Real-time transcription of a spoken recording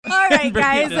right,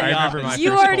 guys.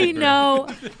 You already know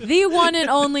the one and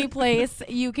only place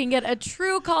you can get a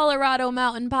true Colorado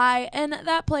mountain pie, and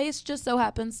that place just so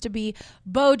happens to be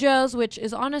Bojo's, which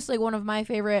is honestly one of my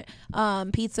favorite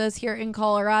pizzas here in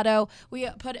Colorado. We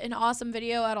put an awesome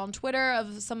video out on Twitter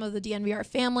of some of the DNVR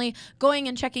family going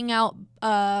and checking out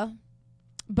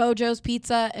Bojo's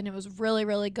pizza, and it was really,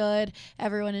 really good.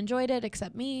 Everyone enjoyed it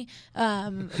except me. I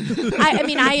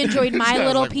mean, I enjoyed my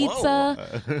little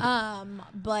pizza,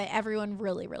 but everyone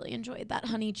really, really enjoyed that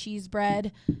honey cheese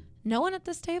bread. No one at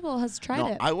this table has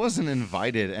tried it. I wasn't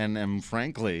invited, and am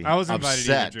frankly I wasn't upset.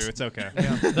 invited either, Drew. It's okay.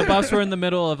 Yeah. The Buffs were in the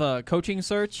middle of a coaching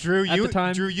search at the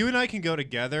time. Drew, you and I can go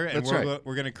together, and That's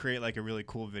we're going to create like a really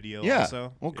cool video Yeah,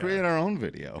 also. we'll create our own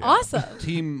video. Awesome.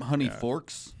 Team Honey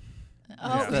Forks.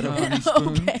 Oh, Instead of honey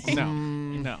spoons. okay.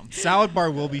 No. Salad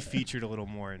bar will be featured a little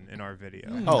more in our video.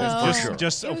 For sure.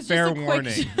 Just a It was fair just a quick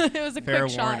warning. it was a Fair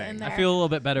quick shot warning. in there. I feel a little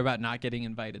bit better about not getting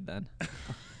invited then.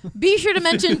 Be sure to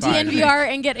mention Fine.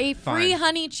 DNVR and get a free Fine.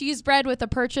 honey cheese bread with the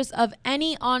purchase of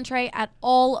any entree at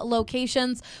all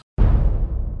locations.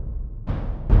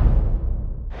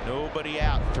 Nobody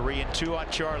out. 3-2 on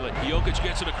Charlotte. Jokic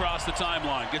gets it across the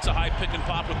timeline. Gets a high pick and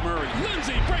pop with Murray.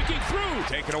 Lindsay breaking through.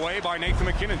 Taken away by Nathan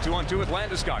McKinnon. 2-on-2 with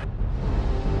Landeskog.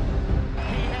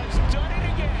 He has done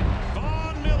it again.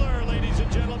 Von Miller, ladies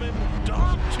and gentlemen.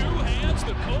 Dom, two hands,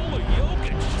 Nikola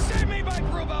Jokic. Save me by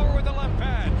Grubauer with the left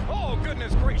pad. Oh,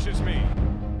 goodness gracious me.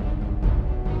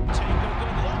 Take a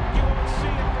good look. You won't see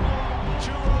it for long.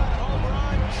 Two-run home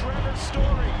run. Trevor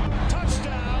Story.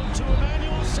 Touchdown to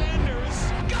Emmanuel Sanders.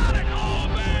 Got it. Oh,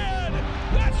 man.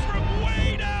 That's from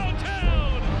way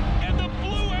downtown. And the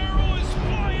blue arrow is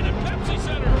flying at Pepsi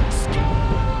Center.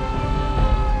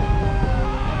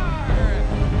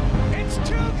 It's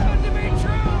too good to be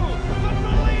true, but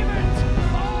believe it.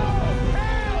 Oh,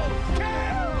 hail,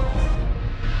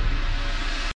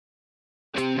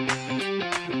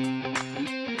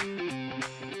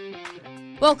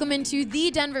 Welcome into the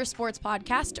Denver Sports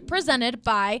Podcast presented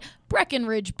by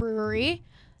Breckenridge Brewery.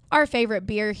 Our favorite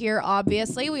beer here,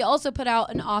 obviously. We also put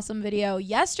out an awesome video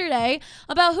yesterday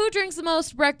about who drinks the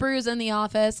most Breck brews in the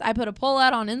office. I put a poll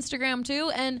out on Instagram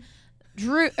too, and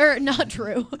Rudo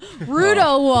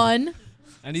won.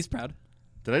 And he's proud.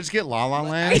 Did I just get La La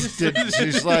Land?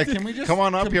 She's like, Can we just come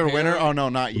on up, you're a winner. compare Oh, no,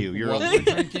 not you. You're what a we're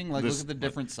drinking? Like, This- look at the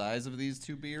different size of these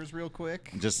two beers real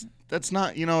quick. Just, that's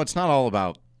not, it's not all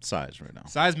about size right now.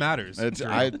 Size matters. It's, Drew.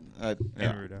 yeah.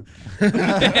 And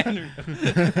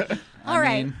Rudo. All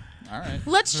right. All right.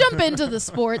 Let's jump into the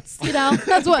sports.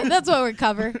 That's what we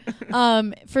cover.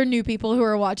 For new people who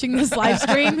are watching this live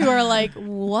stream who are like,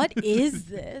 "What is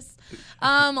this?"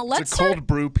 Let's It's a start. cold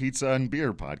brew pizza and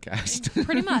beer podcast.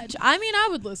 Pretty much. I mean, I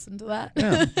would listen to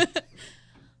that.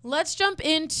 Let's jump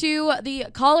into the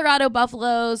Colorado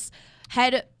Buffaloes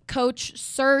head coach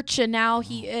search, and now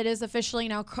it is officially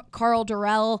now Carl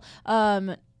Durrell.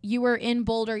 You were in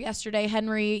Boulder yesterday,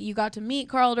 Henry. You got to meet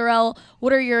Carl Durrell.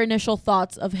 What are your initial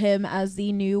thoughts of him as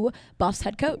the new Buffs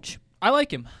head coach? I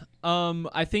like him.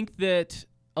 I think that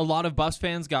a lot of Buffs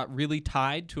fans got really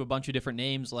tied to a bunch of different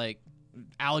names like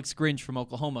Alex Grinch from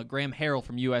Oklahoma, Graham Harrell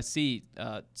from USC,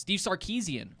 Steve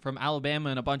Sarkisian from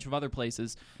Alabama, and a bunch of other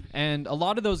places. And a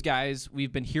lot of those guys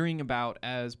we've been hearing about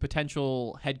as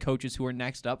potential head coaches who are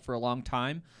next up for a long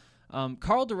time.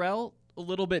 Carl Durrell, a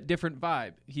little bit different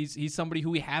vibe. He's somebody who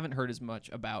we haven't heard as much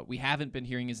about. We haven't been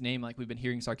hearing his name like we've been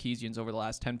hearing Sarkisian's over the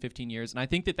last 10, 15 years. And I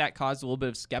think that caused a little bit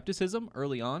of skepticism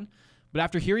early on. But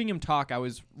after hearing him talk, I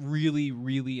was really,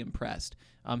 really impressed.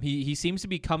 He seems to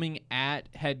be coming at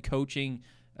head coaching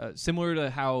similar to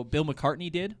how Bill McCartney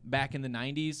did back in the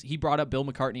 90s. He brought up Bill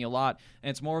McCartney a lot, and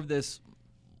it's more of this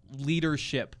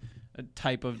leadership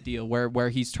type of deal where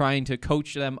he's trying to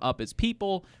coach them up as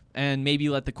people and maybe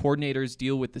let the coordinators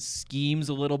deal with the schemes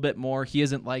a little bit more. He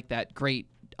isn't like that great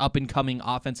up-and-coming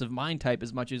offensive mind type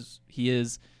as much as he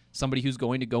is somebody who's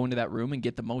going to go into that room and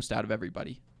get the most out of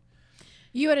everybody.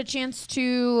 You had a chance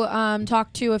to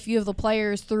talk to a few of the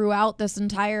players throughout this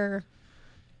entire,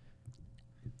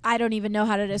 I don't even know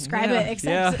how to describe it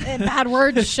except in bad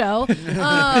words show.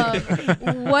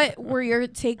 What were your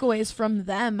takeaways from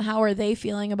them? How are they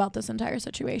feeling about this entire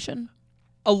situation?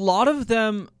 A lot of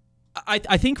them,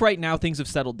 I think right now things have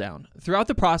settled down. Throughout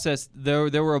the process,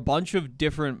 there were a bunch of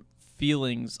different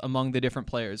feelings among the different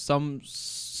players.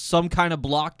 Some kind of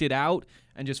blocked it out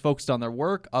and just focused on their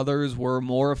work. Others were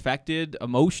more affected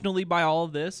emotionally by all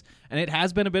of this. And it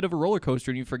has been a bit of a roller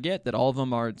coaster, and you forget that all of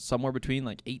them are somewhere between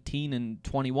like 18 and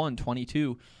 21,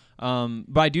 22.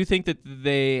 But I do think that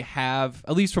they have,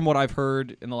 at least from what I've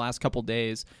heard in the last couple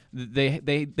days,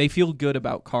 they feel good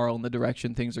about Carl and the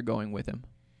direction things are going with him.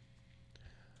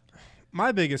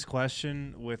 My biggest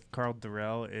question with Karl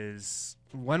Dorrell is,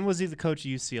 when was he the coach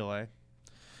of UCLA?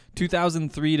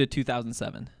 2003 to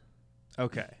 2007.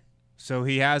 Okay. So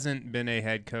he hasn't been a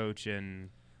head coach in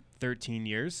 13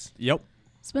 years? Yep.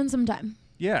 Spend some time.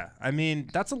 Yeah. I mean,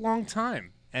 that's a long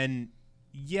time. And,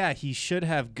 yeah, he should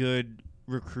have good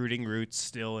recruiting roots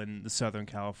still in the Southern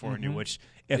California, which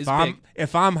if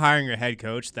I'm hiring a head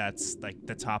coach, that's like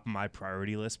the top of my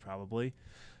priority list probably,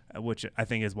 which I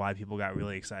think is why people got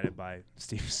really excited by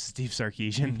Steve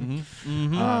Sarkisian.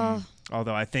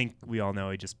 Although I think we all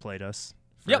know he just played us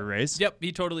for a raise. Yep,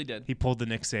 he totally did. He pulled the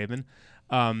Nick Saban.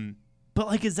 But,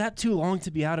 like, is that too long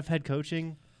to be out of head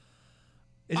coaching?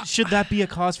 Should that be a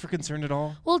cause for concern at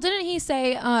all? Well, didn't he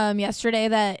say yesterday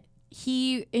that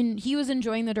he was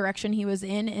enjoying the direction he was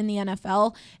in the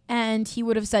NFL, and he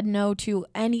would have said no to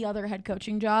any other head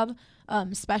coaching job,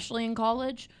 especially in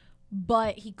college,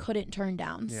 but he couldn't turn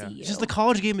down CU. It's just the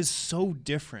college game is so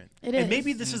different. It and is.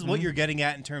 maybe this is what you're getting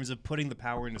at in terms of putting the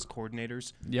power in his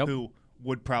coordinators, who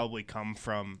would probably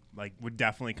would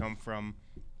definitely come from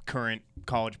current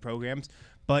college programs.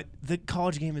 But the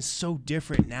college game is so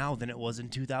different now than it was in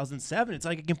 2007. It's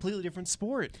like a completely different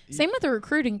sport. Same with the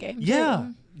recruiting game. Yeah.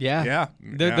 Too. Yeah.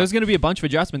 There's going to be a bunch of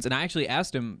adjustments. And I actually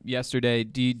asked him yesterday,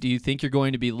 do you think you're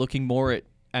going to be looking more at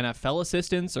NFL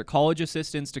assistants or college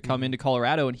assistants to come into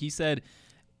Colorado? And he said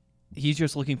he's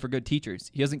just looking for good teachers.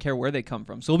 He doesn't care where they come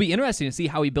from. So it'll be interesting to see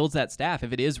how he builds that staff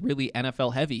if it is really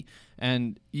NFL heavy.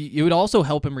 And it would also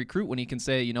help him recruit when he can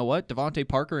say, you know what, Devontae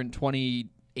Parker in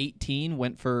 2018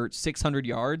 went for 600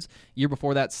 yards. Year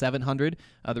before that, 700,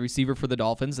 the receiver for the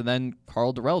Dolphins. And then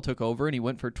Karl Dorrell took over, and he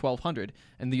went for 1,200.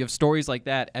 And you have stories like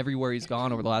that everywhere he's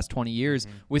gone over the last 20 years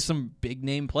with some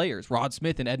big-name players, Rod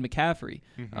Smith and Ed McCaffrey.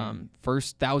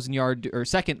 First 1,000-yard or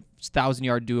second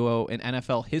 1,000-yard duo in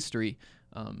NFL history,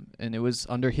 and it was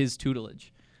under his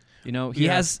tutelage. You know, he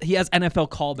has NFL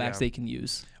callbacks they can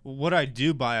use. What I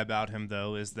do buy about him,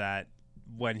 though, is that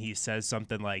when he says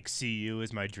something like CU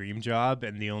is my dream job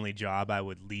and the only job I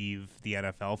would leave the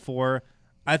NFL for,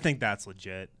 I think that's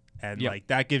legit. And like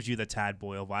that gives you the Tad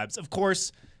Boyle vibes. Of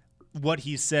course, what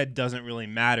he said doesn't really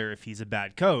matter if he's a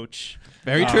bad coach.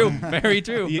 Very true. Very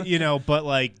true. You know, but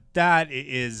like that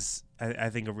is, I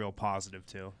think, a real positive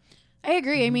too. I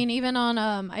agree. I mean, even on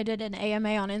I did an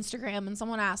AMA on Instagram, and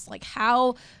someone asked, like,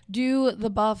 how do the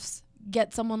Buffs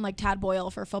get someone like Tad Boyle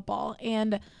for football?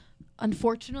 And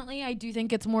unfortunately, I do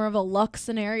think it's more of a luck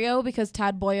scenario because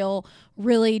Tad Boyle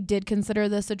really did consider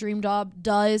this a dream job,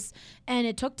 and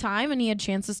it took time, and he had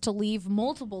chances to leave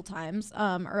multiple times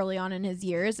early on in his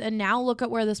years. And now look at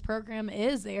where this program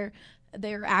is. They're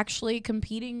actually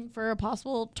competing for a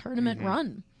possible tournament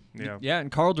run. Yeah, and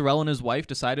Karl Dorrell and his wife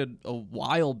decided a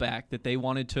while back that they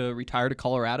wanted to retire to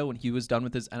Colorado when he was done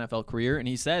with his NFL career. And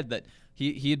he said that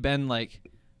he had been, like,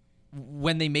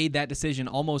 when they made that decision,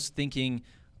 almost thinking,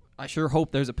 I sure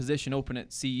hope there's a position open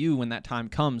at CU when that time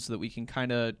comes so that we can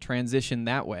kind of transition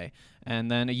that way.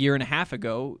 And then a year and a half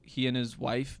ago, he and his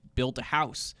wife built a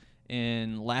house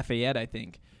in Lafayette, I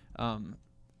think.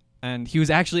 And he was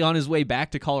actually on his way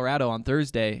back to Colorado on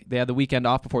Thursday. They had the weekend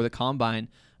off before the Combine.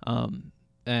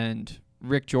 And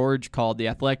Rick George called the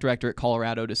athletic director at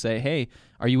Colorado to say, hey,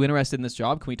 are you interested in this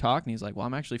job? Can we talk? And he's like, well,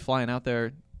 I'm actually flying out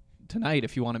there tonight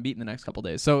if you want to meet in the next couple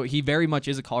days. So he very much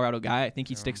is a Colorado guy. I think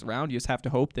he sticks around. You just have to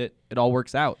hope that it all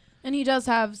works out. And he does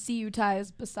have CU ties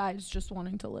besides just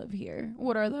wanting to live here.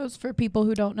 What are those for people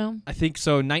who don't know? I think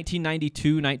so.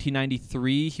 1992,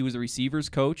 1993, he was a receivers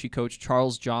coach. He coached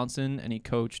Charles Johnson, and he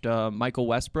coached Michael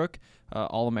Westbrook,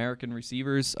 All-American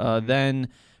receivers. Then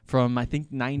from, I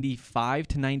think, 95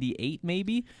 to 98,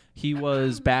 maybe, he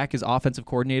was back as offensive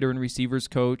coordinator and receivers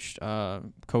coach.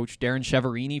 Coach Darren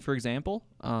Cheverini, for example,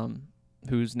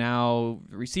 who's now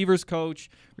receivers coach,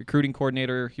 recruiting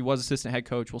coordinator. He was assistant head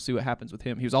coach. We'll see what happens with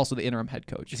him. He was also the interim head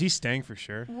coach. Is he staying for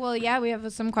sure? Well, yeah, we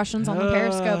have some questions on the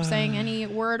Periscope saying any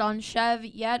word on Chev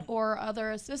yet or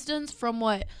other assistants. From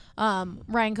what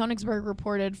Ryan Koenigsberg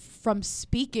reported from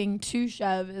speaking to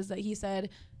Chev is that he said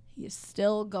he's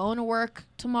still going to work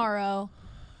tomorrow.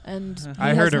 And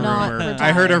I heard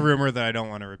a rumor that I don't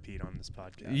want to repeat on this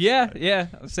podcast. Yeah,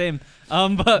 same.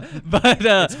 But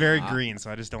it's very green, so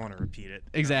I just don't want to repeat it.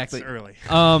 Exactly. It's early.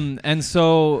 And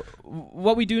so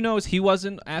what we do know is he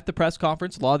wasn't at the press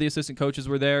conference. A lot of the assistant coaches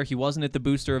were there. He wasn't at the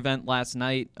booster event last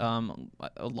night.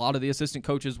 A lot of the assistant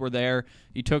coaches were there.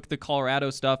 He took the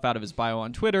Colorado stuff out of his bio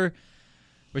on Twitter,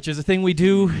 which is a thing we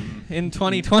do in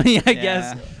 2020, I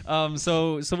guess.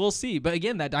 So we'll see. But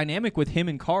again, that dynamic with him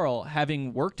and Karl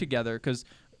having worked together, because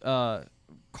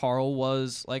Carl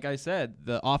was, like I said,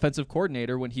 the offensive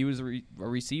coordinator when he was a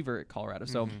receiver at Colorado.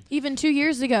 So even 2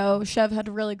 years ago, Chev had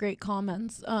really great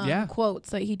comments, Yeah. quotes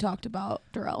that he talked about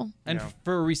Darrell. And Yeah.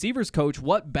 for a receivers coach,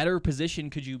 what better position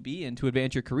could you be in to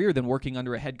advance your career than working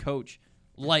under a head coach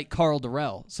like Carl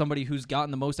Darrell, somebody who's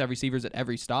gotten the most out of receivers at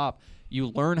every stop? You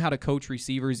learn how to coach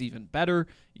receivers even better.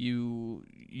 You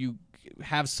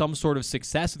have some sort of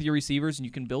success with your receivers, and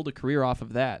you can build a career off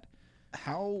of that.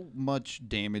 How much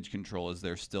damage control is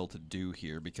there still to do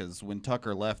here? Because when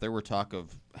Tucker left, there were talk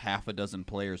of half a dozen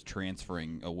players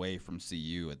transferring away from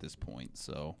CU at this point.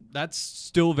 So That's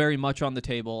still very much on the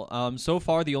table. So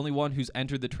far, the only one who's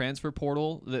entered the transfer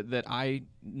portal that I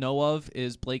know of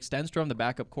is Blake Stenstrom, the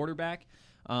backup quarterback.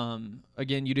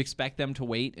 Again, you'd expect them to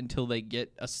wait until they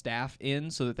get a staff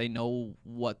in so that they know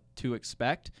what to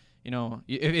expect. You know,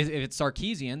 if it's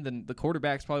Sarkisian, then the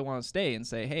quarterbacks probably want to stay and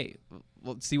say, hey,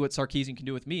 let's see what Sarkisian can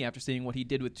do with me after seeing what he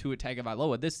did with Tua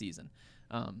Tagovailoa this season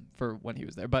for when he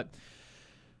was there. But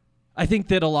I think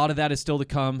that a lot of that is still to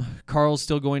come. Carl's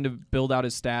still going to build out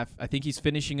his staff. I think he's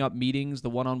finishing up meetings, the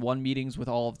one-on-one meetings with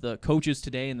all of the coaches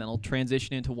today, and then he'll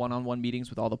transition into one-on-one meetings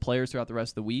with all the players throughout the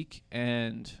rest of the week.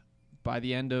 And by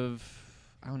the end of,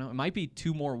 I don't know, it might be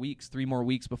 3 more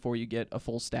weeks before you get a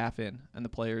full staff in and the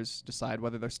players decide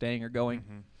whether they're staying or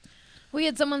going. We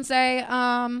had someone say,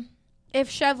 if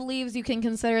Chev leaves, you can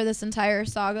consider this entire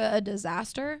saga a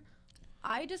disaster.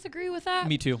 I disagree with that.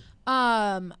 Me too.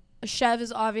 Chev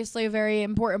is obviously a very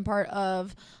important part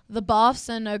of the Buffs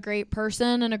and a great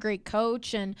person and a great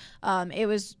coach. And it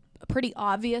was pretty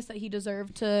obvious that he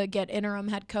deserved to get interim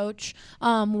head coach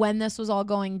when this was all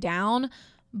going down.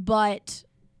 But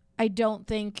I don't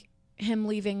think him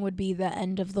leaving would be the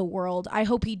end of the world. I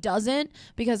hope he doesn't,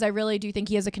 because I really do think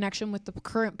he has a connection with the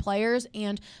current players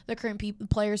and the current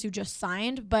players who just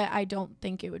signed, but I don't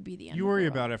think it would be the end. You worry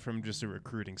about it from just a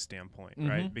recruiting standpoint,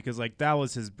 right? Because like that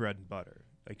was his bread and butter.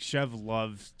 Like Chev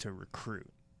loves to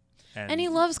recruit. And he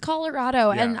loves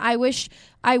Colorado, Yeah. and I wish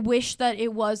that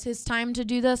it was his time to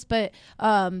do this, but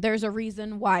there's a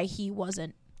reason why he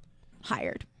wasn't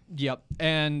hired. Yep.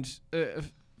 And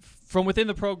from within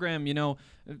the program, you know,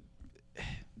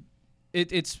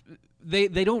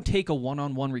 they don't take a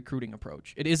one-on-one recruiting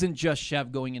approach. It isn't just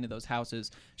Chev going into those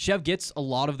houses. Chev gets a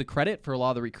lot of the credit for a lot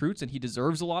of the recruits, and he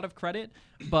deserves a lot of credit,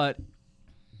 but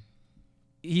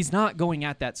he's not going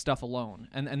at that stuff alone.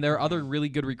 And there are other really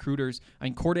good recruiters. I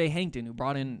mean, Corday Hankton, who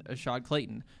brought in Ashad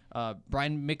Clayton,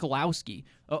 Brian Michalowski,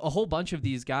 a whole bunch of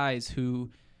these guys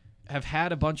who have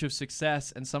had a bunch of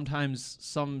success, and sometimes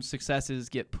some successes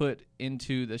get put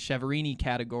into the Cheverini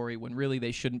category when really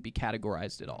they shouldn't be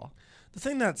categorized at all. The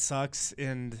thing that sucks,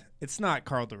 and it's not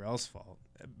Carl Darrell's fault,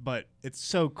 but it's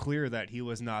so clear that he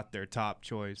was not their top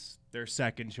choice, their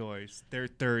second choice, their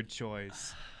third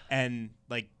choice. And,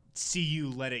 like,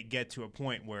 CU let it get to a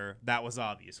point where that was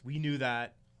obvious. We knew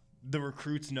that. The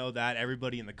recruits know that.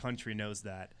 Everybody in the country knows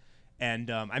that.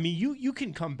 And, I mean, you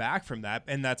can come back from that,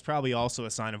 and that's probably also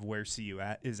a sign of where CU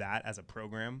is at as a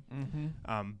program.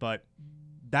 But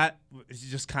that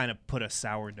just kind of put a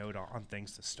sour note on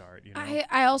things to start. You know?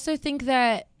 I also think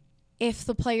that if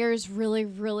the players really,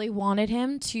 really wanted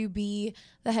him to be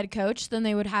the head coach, then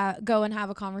they would go and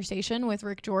have a conversation with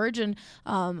Rick George. And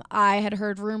I had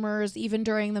heard rumors even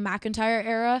during the McIntyre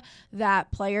era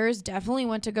that players definitely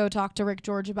went to go talk to Rick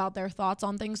George about their thoughts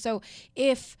on things. So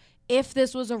if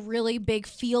this was a really big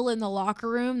feel in the locker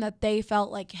room that they felt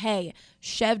like, hey,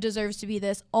 Chev deserves to be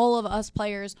this, all of us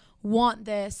players want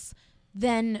this,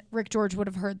 then Rick George would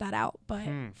have heard that out. But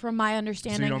from my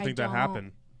understanding, So you don't think that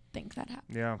happened? Think that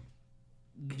happened. Yeah.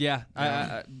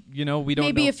 Yeah. You know, we don't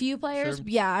maybe know. a few players. Sure.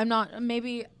 Yeah, I'm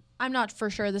not for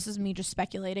sure. This is me just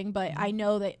speculating, but I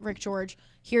know that Rick George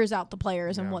hears out the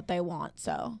players and what they want.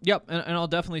 So Yep, and I'll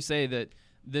definitely say that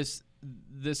this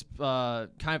kind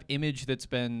of image that's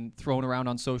been thrown around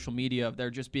on social media of there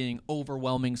just being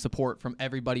overwhelming support from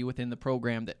everybody within the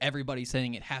program, that everybody's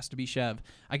saying it has to be Chev.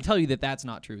 I can tell you that that's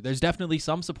not true. There's definitely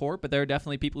some support, but there are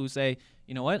definitely people who say,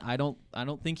 you know what, I don't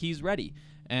think he's ready.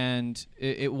 And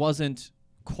it wasn't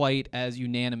quite as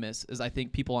unanimous as I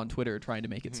think people on Twitter are trying to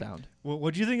make it sound. Well,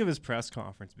 what do you think of his press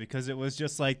conference? Because it was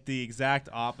just like the exact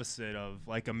opposite of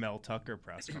like a Mel Tucker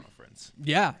press conference.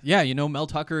 Yeah. You know, Mel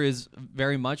Tucker is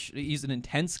very much, he's an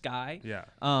intense guy. Yeah.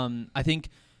 I think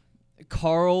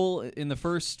Carl, in the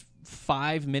first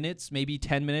 5 minutes, maybe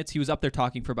 10 minutes, he was up there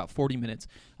talking for about 40 minutes.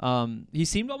 He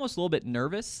seemed almost a little bit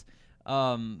nervous,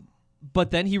 but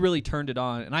then he really turned it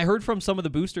on. And I heard from some of the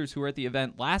boosters who were at the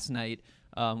event last night,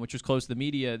 which was close to the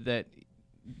media, that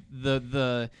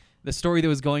the the story that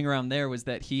was going around there was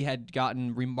that he had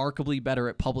gotten remarkably better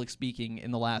at public speaking in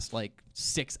the last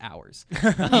 6 hours.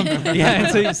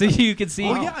 Yeah, and so you can see.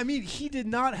 Oh yeah, I mean, he did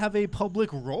not have a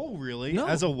public role really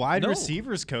as a wide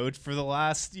receivers coach for the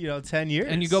last 10 years.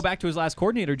 And you go back to his last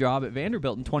coordinator job at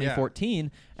Vanderbilt in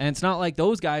 2014, and it's not like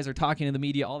those guys are talking to the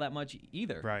media all that much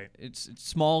either. Right. It's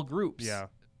small groups. Yeah.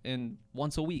 And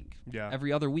once a week. Yeah.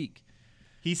 Every other week.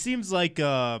 He seems like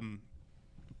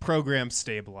program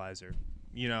stabilizer.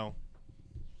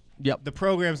 Yep. The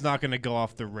program's not going to go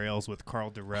off the rails with Carl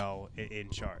Durrell in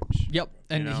charge. Yep.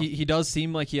 And he does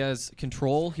seem like he has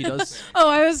control. He does. Oh,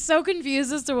 I was so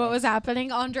confused as to what was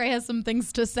happening. Andre has some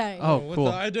things to say. Oh, cool.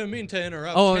 I didn't mean to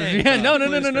interrupt. Oh, Hank, yeah.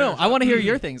 No. I want to hear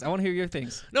your things.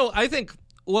 No, I think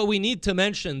what we need to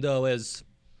mention, though, is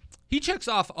he checks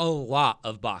off a lot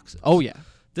of boxes. Oh, yeah.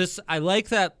 I like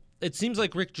that. It seems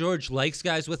like Rick George likes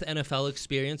guys with NFL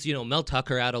experience. Mel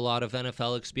Tucker had a lot of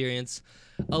NFL experience.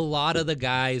 A lot of the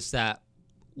guys that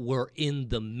were in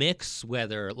the mix,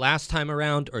 whether last time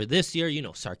around or this year,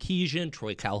 Sarkisian,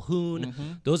 Troy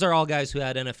Calhoun, those are all guys who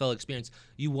had NFL experience.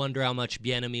 You wonder how much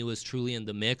Bieniemy was truly in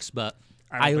the mix, but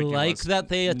I like that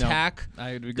they attack. No,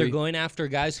 I would agree. They're going after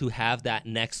guys who have that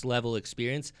next level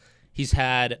experience. He's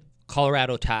had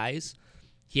Colorado ties.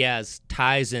 He has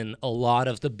ties in a lot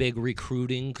of the big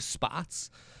recruiting spots.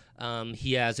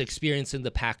 He has experience in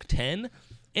the Pac-10,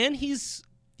 and he's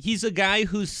a guy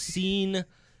who's seen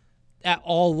at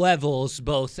all levels,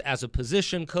 both as a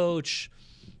position coach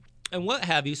and what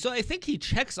have you. So I think he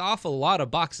checks off a lot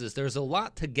of boxes. There's a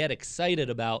lot to get excited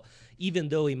about, even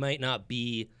though he might not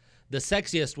be the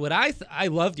sexiest. What I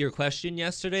loved your question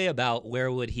yesterday about where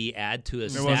would he add to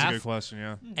his staff. It was a good question,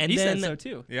 yeah. And he said so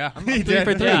too. Yeah, I'm 3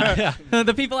 for 3. Yeah.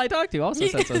 The people I talked to also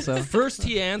said so. So first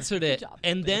he answered it,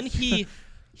 and then he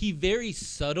very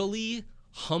subtly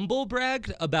humble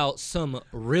bragged about some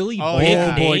really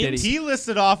big names. He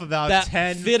listed off about that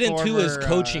 10 fit into his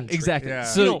coaching tree. Exactly. Yeah.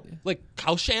 So like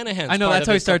Kyle Shanahan. I know that's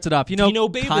how he starts it off. Dino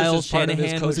Babers Kyle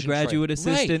Shanahan was a graduate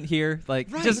assistant here. Right.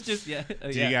 Just yeah. Do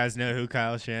you guys know who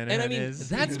Kyle Shanahan and I mean, is?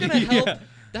 that's gonna help.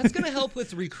 That's gonna help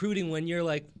with recruiting when you're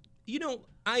like,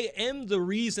 I am the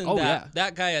reason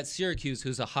that guy at Syracuse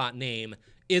who's a hot name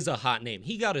is a hot name.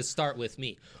 He got his start with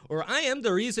me. Or I am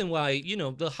the reason why,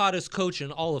 the hottest coach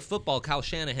in all of football, Kyle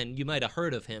Shanahan, you might have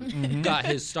heard of him, got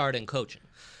his start in coaching.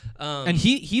 And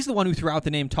he's the one who threw out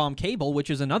the name Tom Cable, which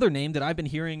is another name that I've been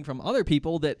hearing from other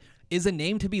people that is a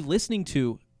name to be listening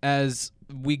to as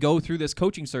we go through this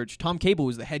coaching search. Tom Cable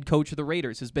was the head coach of the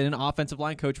Raiders, has been an offensive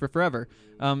line coach for forever.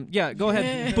 Go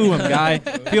ahead, boo him, guy.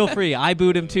 Feel free. I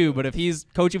booed him too, but if he's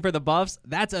coaching for the Buffs,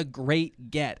 that's a great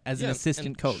get as an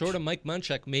assistant coach. Short of Mike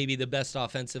Munchak, maybe the best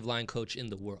offensive line coach in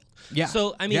the world. Yeah.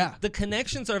 So, the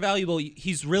connections are valuable.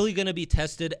 He's really going to be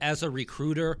tested as a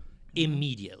recruiter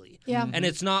immediately. Yeah. And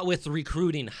it's not with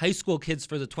recruiting high school kids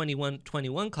for the 21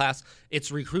 class.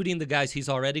 It's recruiting the guys he's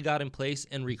already got in place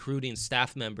and recruiting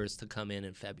staff members to come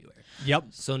in February. Yep.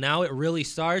 So now it really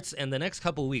starts, and the next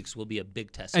couple of weeks will be a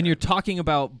big test. And you're talking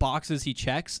about boxes he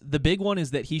checks. The big one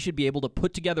is that he should be able to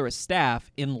put together a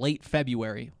staff in late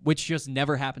February, which just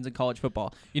never happens in college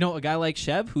football. A guy like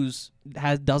Chev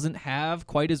doesn't have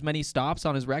quite as many stops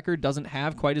on his record, doesn't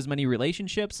have quite as many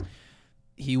relationships.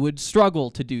 He would struggle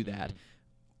to do that.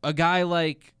 A guy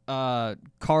like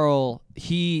Carl,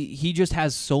 he just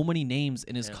has so many names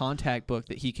in his contact book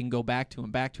that he can go back to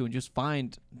and just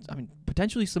find,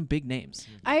 potentially some big names.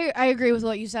 I agree with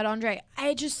what you said, Andre.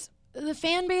 The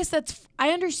fan base, I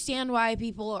understand why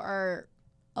people are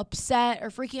upset or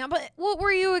freaking out, but what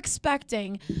were you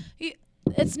expecting?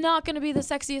 It's not going to be the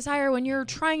sexiest hire when you're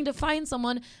trying to find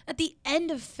someone at the end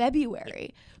of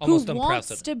February who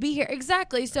wants to be here.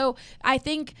 Exactly. So I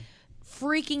think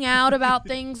freaking out about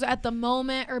things at the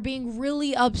moment or being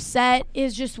really upset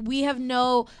is just,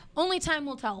 only time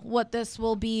will tell what this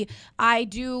will be. I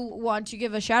do want to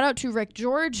give a shout out to Rick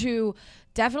George, who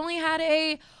definitely had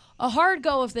a hard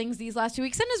go of things these last 2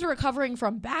 weeks and is recovering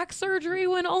from back surgery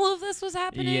when all of this was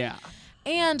happening. Yeah.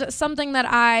 And something that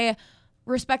I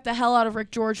respect the hell out of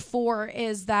Rick George for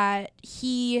is that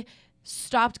he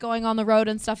stopped going on the road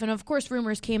and stuff. And of course,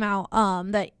 rumors came out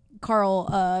that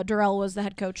Carl Durrell was the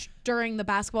head coach during the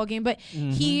basketball game, but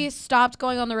he stopped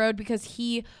going on the road because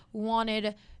he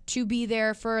wanted to be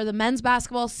there for the men's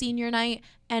basketball senior night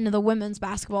and the women's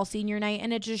basketball senior night.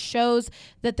 And it just shows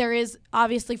that there is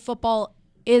obviously football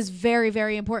is very,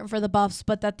 very important for the Buffs,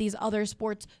 but that these other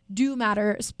sports do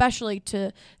matter, especially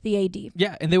to the AD.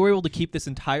 Yeah, and they were able to keep this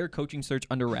entire coaching search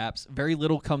under wraps. Very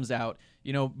little comes out.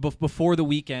 Before the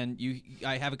weekend,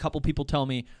 I have a couple people tell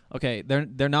me, okay,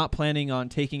 they're not planning on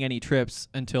taking any trips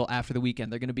until after the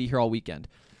weekend. They're going to be here all weekend.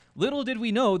 little did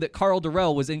we know that Carl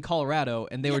Durrell was in Colorado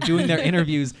and they were doing their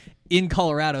interviews in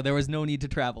Colorado. There was no need to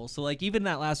travel. So, like, even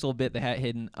that last little bit they had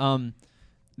hidden.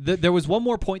 There was one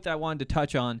more point that I wanted to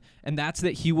touch on, and that's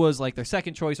that he was, like, their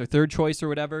second choice or third choice or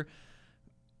whatever.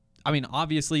 I mean,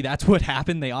 obviously, that's what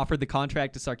happened. They offered the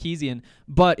contract to Sarkisian,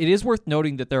 but it is worth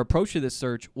noting that their approach to this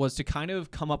search was to kind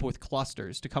of come up with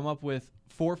clusters, to come up with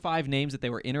 4 or 5 names that they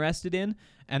were interested in,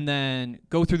 and then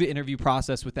go through the interview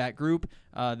process with that group.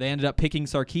 They ended up picking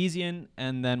Sarkisian,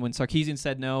 and then when Sarkisian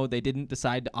said no, they didn't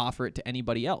decide to offer it to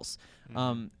anybody else.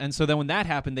 And so then when that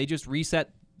happened, they just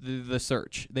reset the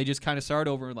search. They just kind of started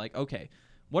over like, okay,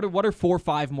 what are 4 or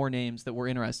 5 more names that we're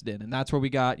interested in? And that's where we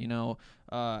got,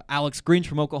 Alex Grinch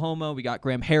from Oklahoma. We got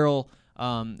Graham Harrell.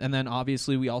 And then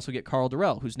obviously we also get Carl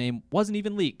Durrell, whose name wasn't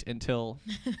even leaked until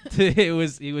he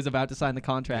was about to sign the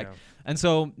contract. Yeah. And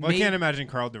so I can't imagine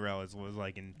Carl Durrell was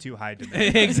like in too high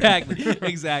demand.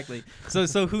 Exactly.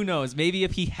 So who knows? Maybe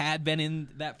if he had been in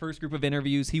that first group of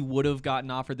interviews, he would have gotten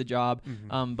offered the job.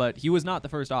 But he was not the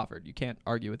first offered. You can't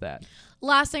argue with that.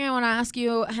 Last thing I want to ask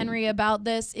you, Henry, about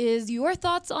this is your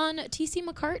thoughts on T.C.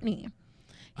 McCartney.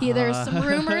 There's some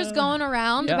rumors going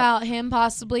around about him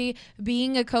possibly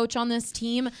being a coach on this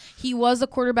team. He was a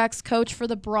quarterback's coach for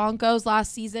the Broncos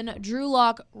last season. Drew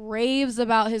Lock raves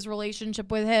about his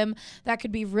relationship with him. That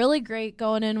could be really great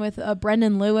going in with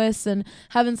Brendan Lewis and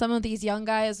having some of these young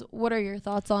guys. What are your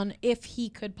thoughts on if he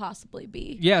could possibly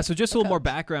be? Yeah, so just a little more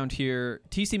background here.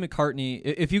 T.C. McCartney,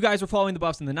 if you guys were following the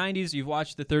Buffs in the 90s, you've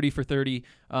watched the 30 for 30.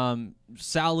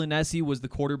 Sal Linesi was the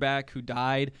quarterback who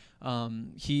died.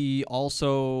 He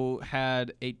also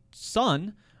had a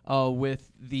son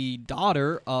with the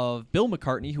daughter of Bill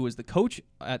McCartney, who was the coach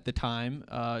at the time,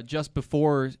 just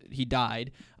before he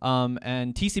died.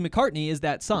 And T.C. McCartney is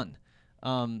that son.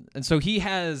 And so he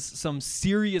has some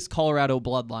serious Colorado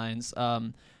bloodlines.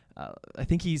 I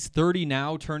think he's 30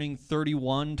 now, turning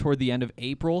 31 toward the end of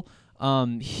April.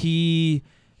 He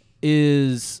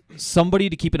is somebody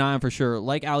to keep an eye on for sure.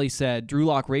 Like Allie said, Drew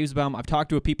Lock raves about him. I've talked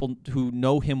to people who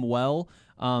know him well.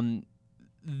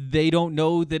 They don't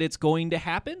know that it's going to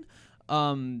happen.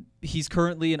 He's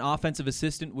currently an offensive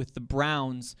assistant with the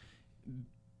Browns.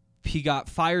 He got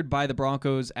fired by the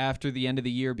Broncos after the end of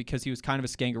the year because he was kind of a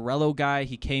Scangarello guy.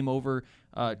 He came over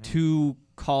to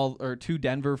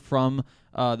Denver from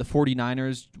the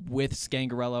 49ers with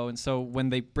Scangarello. And so when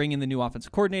they bring in the new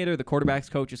offensive coordinator, the quarterback's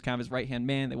coach is kind of his right-hand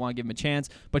man. They want to give him a chance.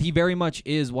 But he very much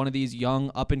is one of these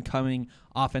young, up-and-coming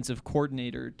offensive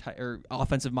coordinator or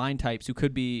offensive mind types who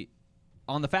could be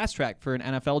on the fast track for an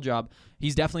NFL job.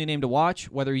 He's definitely a name to watch.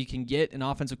 Whether he can get an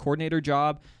offensive coordinator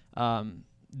job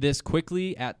this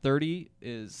quickly at 30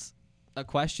 is a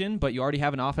question, but you already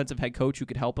have an offensive head coach who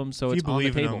could help him, so it's on the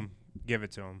table. Him, give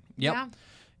it to him. Yep.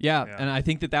 Yeah, and I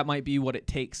think that might be what it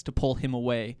takes to pull him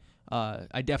away.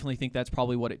 I definitely think that's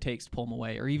probably what it takes to pull him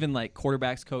away, or even like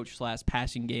quarterback's coach /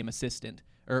 passing game assistant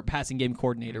or passing game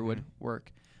coordinator would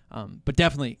work. But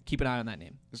definitely keep an eye on that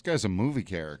name. This guy's a movie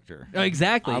character. Oh,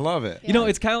 exactly. I love it. You know,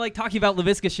 it's kind of like talking about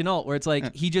Laviska Shenault, where it's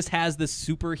like he just has this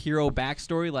superhero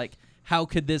backstory. Like, how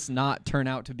could this not turn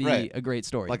out to be a great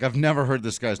story? Like, I've never heard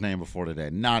this guy's name before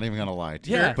today. Not even going to lie to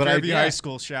you. Yeah, but Fairview High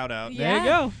School shout out. There you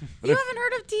go. You haven't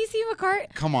heard of T.C.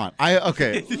 McCartney? Come on.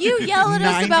 You yell at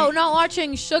us about not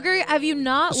watching Sugar. Have you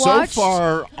not watched? So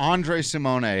far, Andre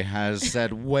Simone has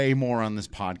said way more on this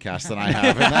podcast than I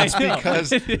have, and that's because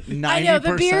 90% I know,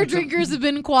 the beer drinkers have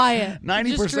been quiet.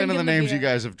 90% of the names you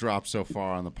guys have dropped so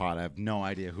far on the pod, I have no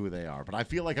idea who they are, but I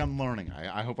feel like I'm learning.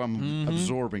 I hope I'm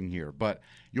absorbing here, but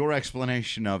your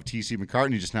explanation of T.C.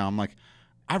 McCartney just now, I'm like,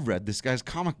 I've read this guy's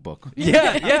comic book.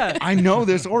 Yeah. I know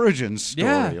this origin story.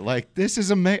 Yeah. Like, this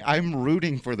is amazing. I'm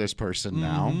rooting for this person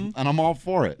now, and I'm all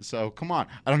for it. So, come on.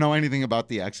 I don't know anything about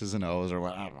the X's and O's or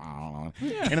what. I don't know.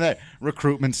 Any of that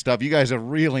recruitment stuff. You guys have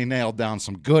really nailed down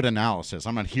some good analysis.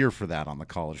 I'm not here for that on the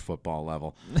college football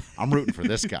level. I'm rooting for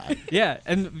this guy. Yeah,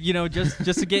 and, just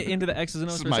to get into the X's and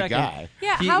O's This for is a my second. guy.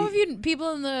 Yeah, how have you,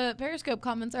 people in the Periscope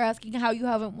comments are asking how you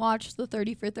haven't watched the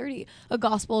 30 for 30, A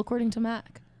Gospel According to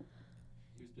Mac.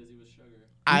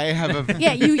 I have a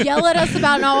Yeah, you yell at us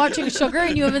about not watching Sugar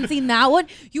and you haven't seen that one.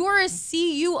 You are a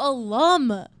CU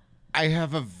alum. I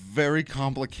have a very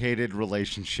complicated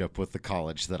relationship with the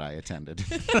college that I attended.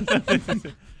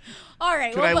 All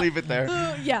right. Can I leave it there?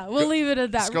 Yeah, we'll leave it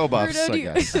at that. Sco buffs, I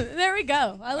guess. There we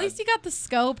go. At least you got the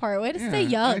Sco part. Way to stay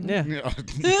young.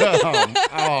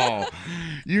 Oh,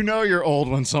 you know you're old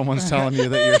when someone's telling you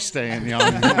that you're staying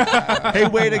young. Hey,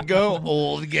 way to go,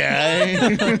 old guy.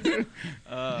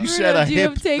 You said a do you hip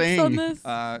have takes thing. on this?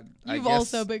 I You've guess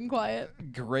also been quiet.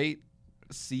 great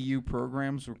CU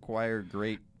programs require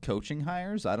great coaching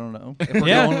hires. I don't know. If we're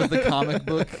going with the comic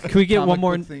book. Can we get one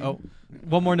more theme.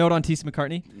 one more note on T.C.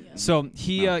 McCartney? Yeah. So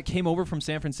he came over from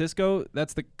San Francisco.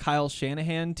 That's the Kyle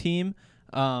Shanahan team.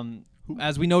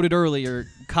 As we noted earlier,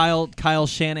 Kyle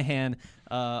Shanahan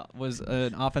was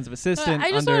an offensive assistant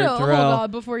I just under want to Terrell. hold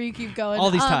on before you keep going.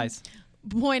 All these ties.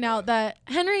 Point out that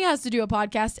Henry has to do a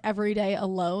podcast every day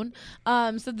alone.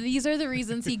 So these are the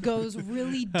reasons he goes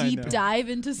really deep dive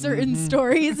into certain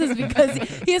stories is because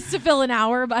he has to fill an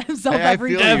hour by himself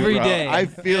every day. Every day. I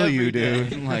feel you,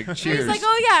 dude. Like, cheers. He's like,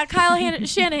 oh yeah, Kyle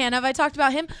Shanahan. Have I talked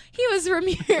about him? He was from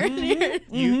here and here.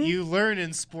 You learn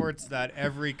in sports that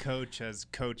every coach has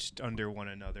coached under one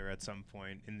another at some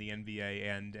point in the NBA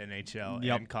and NHL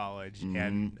and college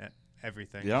and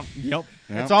everything. Yep.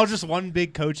 It's all just one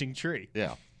big coaching tree.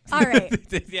 Yeah. All right.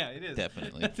 Yeah, it is.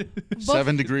 Definitely.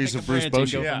 7 degrees of Bruce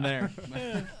Bochy. From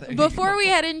there. Before we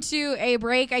head into a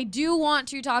break, I do want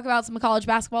to talk about some college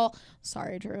basketball.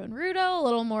 Sorry, Drew and Rudo, a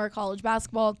little more college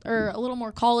basketball or a little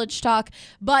more college talk.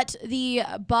 But the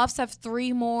Buffs have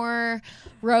 3 more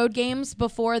road games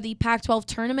before the Pac-12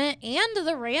 tournament, and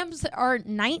the Rams are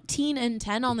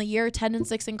 19-10 on the year,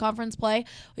 10-6 in conference play.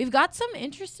 We've got some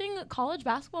interesting college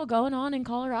basketball going on in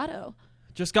Colorado.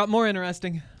 Just got more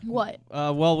interesting. What?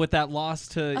 Well, with that loss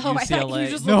to UCLA. I thought you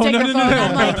just looked at your phone.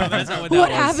 I'm like, that's not what that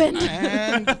was.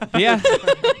 happened? Yeah.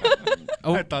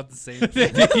 I thought the same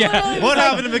thing. Yeah. What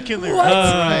happened to McKinley?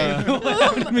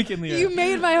 McKinley. You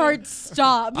made my heart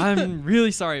stop. I'm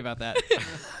really sorry about that.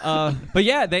 But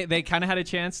yeah, they kind of had a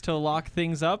chance to lock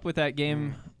things up with that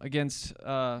game against,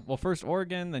 first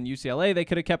Oregon, then UCLA. They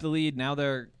could have kept the lead. Now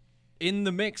they're in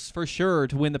the mix for sure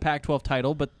to win the Pac-12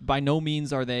 title, but by no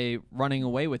means are they running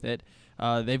away with it.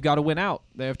 They've got to win out.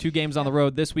 They have 2 games on the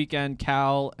road this weekend,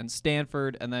 Cal and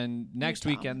Stanford, and then next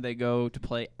weekend they go to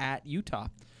play at Utah.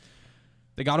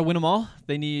 They got to win them all.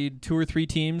 They need 2 or 3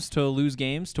 teams to lose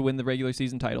games to win the regular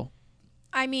season title.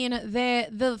 I mean,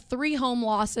 the 3 home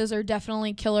losses are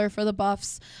definitely killer for the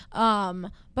Buffs,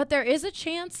 but there is a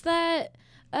chance that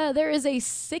there is a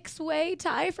 6-way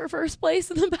tie for first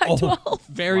place in the Pac-12.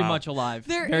 Very much alive.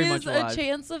 There very is much alive. a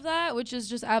chance of that, which is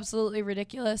just absolutely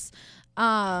ridiculous.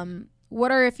 What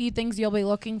are a few things you'll be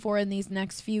looking for in these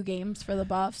next few games for the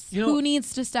Buffs? Who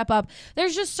needs to step up?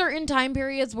 There's just certain time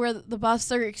periods where the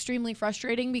Buffs are extremely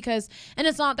frustrating because, and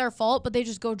it's not their fault, but they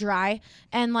just go dry.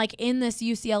 And like in this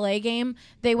UCLA game,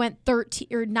 they went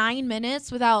 9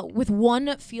 minutes with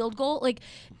 1 field goal. Like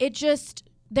it just,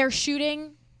 they're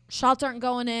shooting. Shots aren't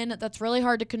going in. That's really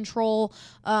hard to control.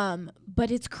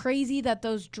 But it's crazy that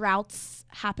those droughts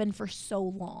happen for so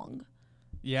long.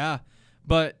 Yeah.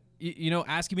 But,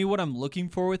 asking me what I'm looking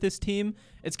for with this team,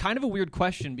 it's kind of a weird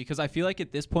question because I feel like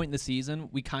at this point in the season,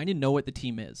 we kind of know what the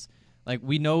team is. Like,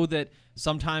 we know that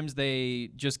sometimes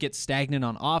they just get stagnant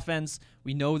on offense.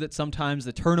 We know that sometimes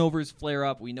the turnovers flare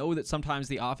up. We know that sometimes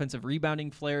the offensive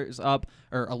rebounding flares up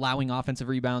or allowing offensive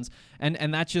rebounds.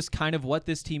 And that's just kind of what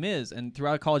this team is. And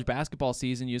throughout a college basketball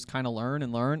season, you just kind of learn.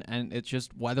 And it's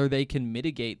just whether they can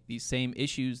mitigate these same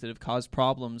issues that have caused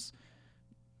problems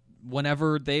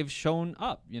whenever they've shown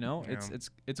up.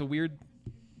 It's a weird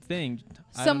thing.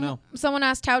 I don't know. Someone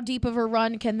asked how deep of a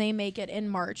run can they make it in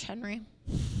March, Henry?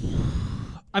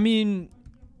 I mean,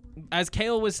 as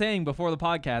Kale was saying before the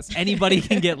podcast, anybody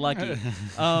can get lucky.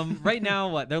 Right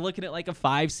now, they're looking at like a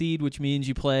 5 seed, which means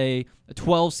you play a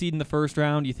 12 seed in the first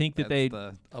round. You think that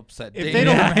the upset? If they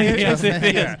don't, yes, it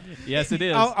is. Yes, it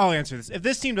is. I'll answer this. If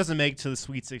this team doesn't make it to the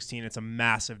Sweet 16, it's a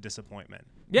massive disappointment.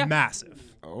 Yeah, massive.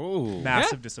 Oh,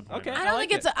 massive disappointment. I Okay. don't like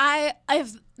think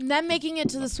it's them making it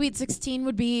to the Sweet 16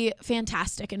 would be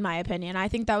fantastic in my opinion. I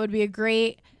think that would be a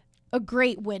great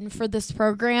win for this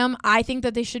program. I think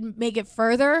that they should make it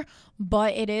further,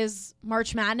 but it is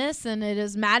March Madness, and it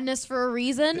is madness for a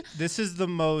reason. This is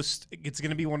it's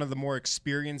going to be one of the more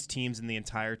experienced teams in the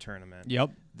entire tournament.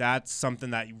 Yep. That's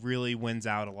something that really wins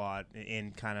out a lot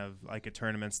in kind of like a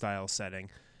tournament-style setting.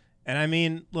 And, I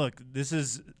mean, look, this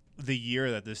is the year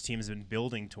that this team has been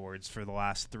building towards for the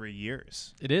last 3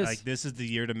 years. It is. Like, this is the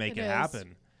year to make it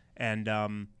happen. And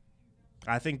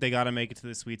I think they got to make it to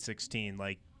the Sweet 16.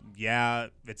 Like, yeah,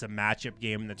 it's a matchup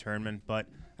game in the tournament, but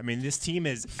I mean, this team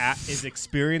is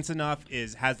experienced enough,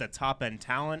 has that top end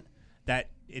talent that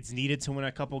it's needed to win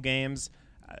a couple games.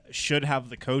 Should have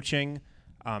the coaching,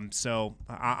 so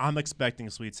I'm expecting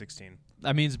a Sweet 16.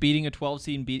 That means beating a 12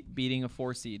 seed, beating a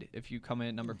 4 seed if you come in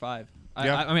at number 5.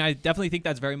 Yeah. I mean, I definitely think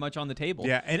that's very much on the table.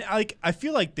 Yeah, and I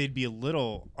feel like they'd be a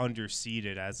little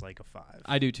underseeded as like a 5.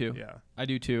 I do too. Yeah, I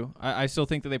do too. I still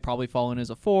think that they probably fall in as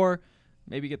a 4.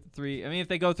 Maybe get the 3. I mean, if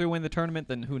they go through, win the tournament,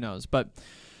 then who knows? But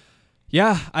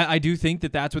Yeah, I do think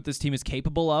that that's what this team is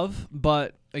capable of.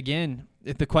 But again,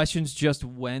 if the question's just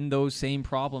when those same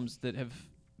problems that have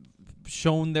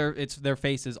shown their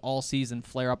faces all season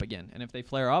flare up again. And if they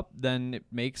flare up, then it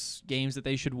makes games that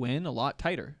they should win a lot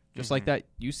tighter. Just like that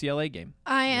UCLA game.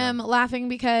 I am laughing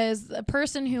because the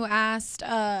person who asked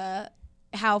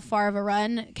how far of a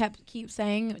run keeps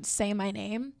saying, say my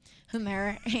name. And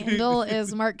their handle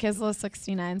is Mark Kisla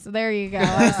 69. So there you go.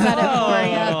 I said it for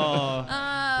you.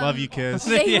 Love you, Kiz.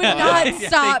 They would not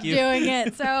stop doing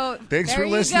it. So thanks for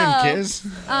you listening, go. Kiz.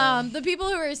 The people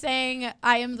who are saying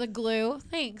I am the glue,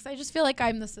 thanks. I just feel like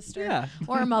I'm the sister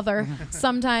or mother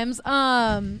sometimes.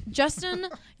 Justin,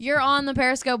 you're on the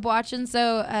Periscope watching,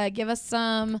 so give us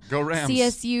some Go Rams.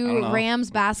 CSU Rams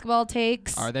basketball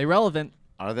takes. Are they relevant?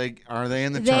 Are they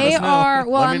in the They tournament? are.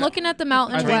 Well, I'm looking at the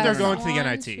Mountain I West. think they're going to the 1,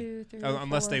 NIT, 2, 3,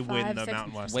 unless 4, they win 5, the 6.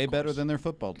 Mountain West. Way better than their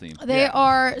football team. They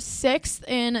are 6th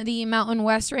in the Mountain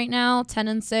West right now,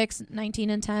 10-6,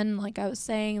 19-10. Like I was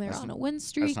saying, they're on a win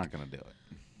streak. That's not going to do it.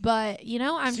 But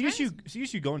I'm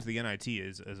CSU going to the NIT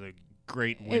is a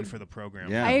great win for the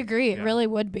program. Yeah. I agree. It really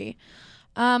would be.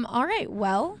 All right.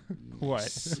 Well,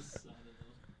 What?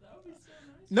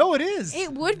 No, it is.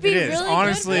 it would be It is. really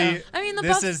Honestly, good. I mean, the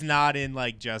this Buffs. is not in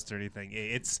like jest or anything.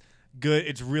 It's good.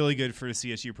 It's really good for the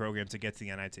CSU program to get to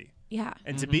the NIT. Yeah.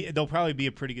 And they'll probably be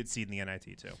a pretty good seed in the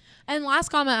NIT too. And last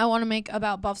comment I want to make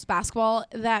about Buffs basketball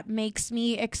that makes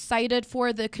me excited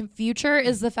for the future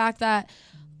is the fact that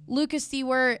Lucas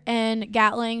Stewart and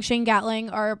Shane Gatling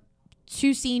are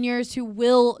 2 seniors who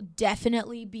will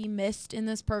definitely be missed in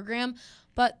this program.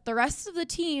 But the rest of the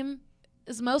team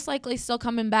is most likely still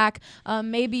coming back.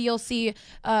 Maybe you'll see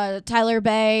Tyler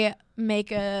Bay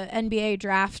make a NBA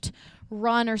draft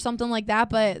run or something like that.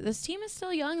 But this team is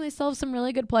still young. They still have some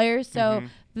really good players. So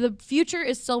the future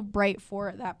is still bright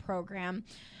for that program.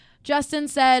 Justin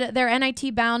said they're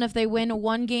NIT bound if they win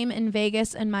 1 game in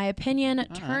Vegas, in my opinion.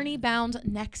 Tourney bound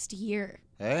next year.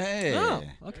 Hey. Oh,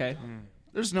 okay.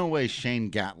 There's no way Shane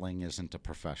Gatling isn't a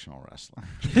professional wrestler.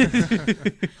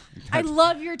 I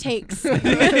love your takes.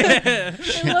 I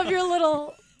love your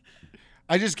little...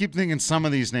 I just keep thinking some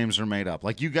of these names are made up.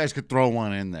 Like, you guys could throw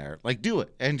one in there. Like, do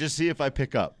it and just see if I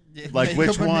pick up. Like,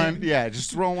 which one? Yeah,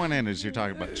 just throw one in as you're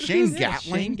talking about. Shane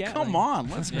Gatling? Come on,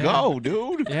 let's go,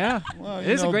 dude. Yeah. Well, It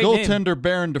is a great goaltender name.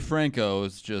 Baron DeFranco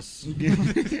is just.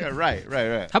 Yeah, right.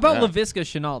 How about Laviska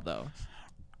Chenault, though?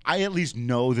 I at least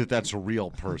know that that's a real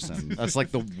person. That's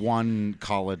like the one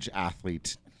college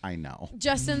athlete I know.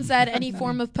 Justin said any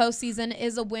form of postseason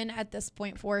is a win at this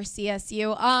point for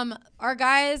CSU.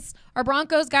 Our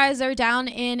Broncos guys are down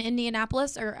in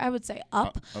Indianapolis, or I would say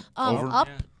up.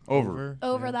 Over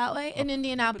that way in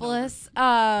Indianapolis.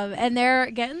 And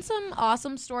they're getting some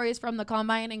awesome stories from the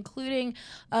Combine, including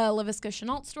Laviska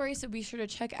Chenault story. So be sure to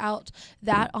check out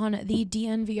that on the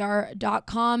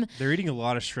DNVR.com. They're eating a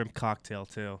lot of shrimp cocktail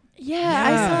too. Yeah,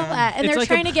 I saw that. And It's they're like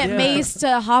trying to get Mace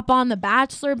to hop on the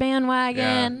Bachelor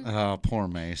bandwagon. Oh, poor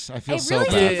Mace. I feel It so really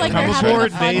bad. seems like Come they're having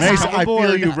aboard, a fun Mace. time. Mace, Come I feel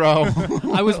aboard. you, bro.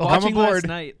 I was watching last aboard.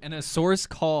 night, and a source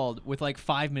called with like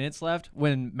 5 minutes left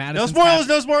when No Madison. spoilers.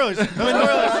 No spoilers. No spoilers.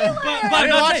 But I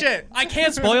didn't watch it. I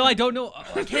can't spoil. I don't know.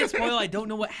 I can't spoil. I don't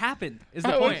know what happened. Is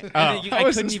the point? And how I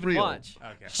is couldn't this even real? watch.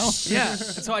 Okay. Yeah,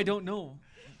 so I don't know.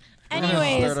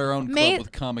 Anyways, Start our own club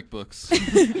with comic books.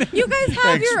 you guys have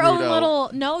Thanks, your own Rudolph.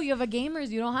 little. No, you have a gamers.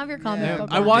 You don't have your comic Yeah. book.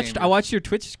 I one. watched your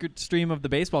Twitch stream of the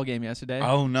baseball game yesterday.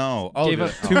 Oh, no. Oh, Gave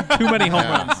up dude. too many home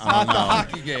Yeah. runs. Oh, no.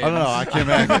 Hockey game. Oh, no, I can't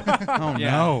make it. Oh,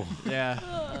 Yeah. no. Yeah,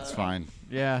 It's fine.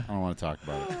 yeah. I don't want to talk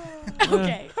about it.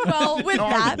 Okay. Well, with No,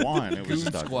 that, I won. It was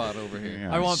Goon stuck. squad over here.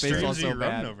 Yeah, I want straight- baseball Streams so are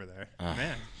running bad. over there.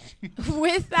 Man.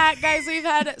 with that, guys, we've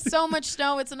had so much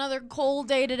snow. It's another cold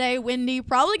day today, windy.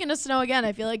 Probably going to snow again.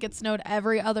 I feel like it snowed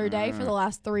every other day for the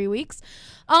last 3 weeks.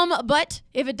 But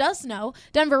if it does snow,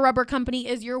 Denver Rubber Company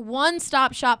is your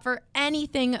one-stop shop for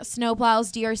anything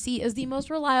snowplows. DRC is the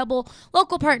most reliable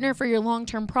local partner for your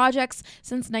long-term projects.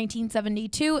 Since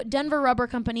 1972, Denver Rubber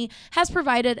Company has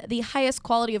provided the highest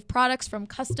quality of products, from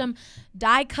custom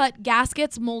die-cut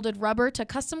gaskets, molded rubber, to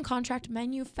custom contract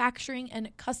manufacturing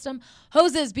and custom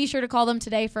hoses. Be sure to call them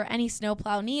today for any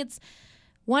snowplow needs.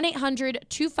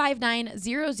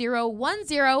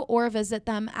 1-800-259-0010 or visit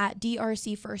them at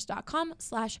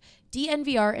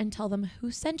drcfirst.com/DNVR and tell them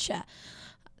who sent you.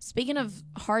 Speaking of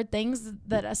hard things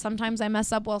that sometimes I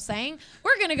mess up while saying,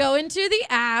 we're going to go into the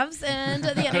Avs and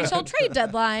the NHL trade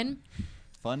deadline.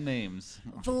 Fun names.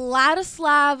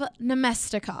 Vladislav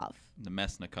Nemesnikov.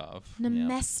 Nemesnikov.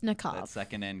 Nemesnikov. That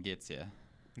second end gets you.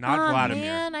 Not Oh, Vladimir.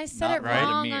 man, I said Not it wrong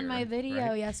on Vladimir, my video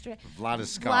right? yesterday.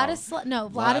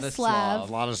 Vladislav. Vladislav.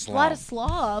 Vladislav.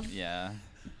 Vladislav. Yeah.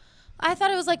 I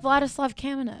thought it was like Vladislav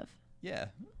Kamenev. Yeah.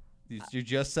 You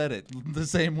just said it the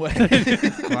same way. Wait,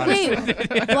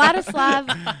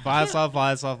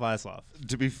 Vladislav.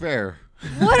 To be fair,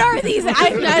 what are these? I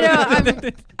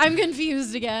know. I'm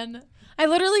confused again. I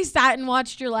literally sat and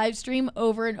watched your live stream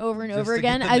over and over and over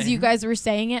again as you guys were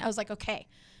saying it. I was like, okay.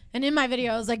 And in my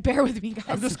video, I was like, bear with me, guys.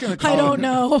 I'm just gonna call I don't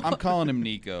know. I'm calling him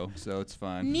Nico, so it's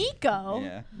fine. Nico?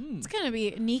 Yeah. It's going to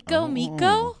be Nico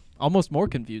Miko? Almost more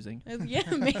confusing. Yeah,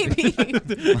 maybe.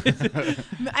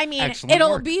 I mean, Excellent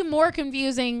it'll work. be more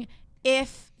confusing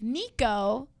if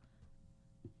Nico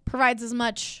provides as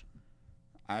much.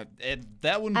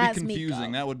 That wouldn't As be confusing.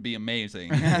 Miko. That would be amazing.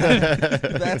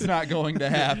 That's not going to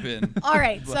happen. All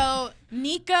right, so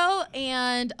Nico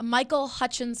and Michael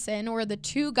Hutchinson were the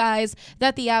two guys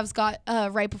that the Avs got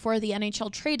right before the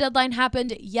NHL trade deadline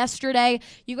happened yesterday.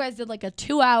 You guys did like a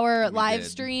 2-hour live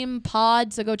stream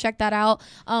pod, so go check that out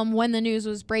when the news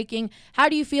was breaking. How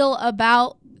do you feel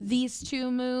about these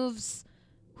two moves?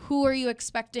 Who are you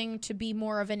expecting to be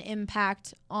more of an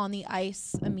impact on the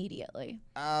ice immediately?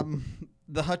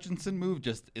 The Hutchinson move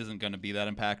just isn't going to be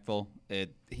that impactful.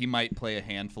 He might play a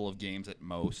handful of games at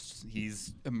most.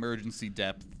 He's emergency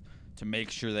depth to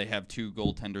make sure they have two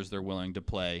goaltenders they're willing to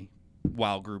play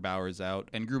while Grubauer is out.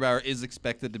 And Grubauer is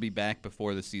expected to be back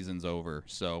before the season's over.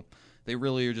 So they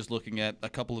really are just looking at a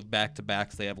couple of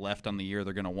back-to-backs they have left on the year.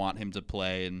 They're going to want him to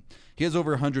play. And he has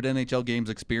over 100 NHL games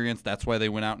experience. That's why they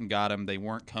went out and got him. They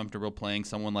weren't comfortable playing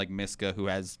someone like Miska, who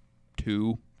has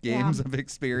 2 games of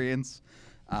experience.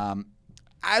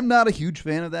 I'm not a huge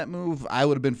fan of that move. I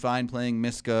would have been fine playing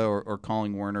Miska or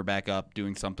calling Werner back up,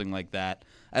 doing something like that.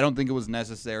 I don't think it was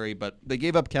necessary, but they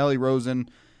gave up Calle Rosen.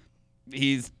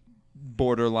 He's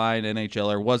borderline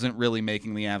NHLer, wasn't really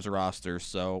making the Avs roster,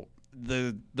 so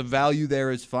the value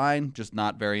there is fine, just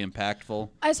not very impactful.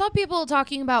 I saw people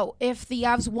talking about if the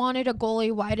Avs wanted a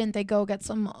goalie, why didn't they go get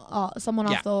someone off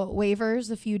the waivers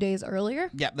a few days earlier?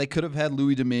 Yeah, they could have had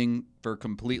Louis Domingue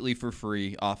completely for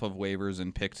free off of waivers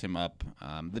and picked him up.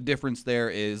 The difference there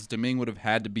is Domingue would have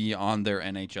had to be on their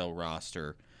NHL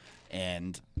roster,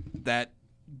 and that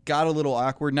got a little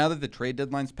awkward. Now that the trade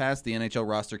deadline's passed, the NHL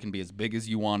roster can be as big as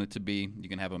you want it to be. You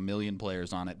can have 1 million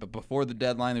players on it. But before the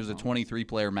deadline, there's a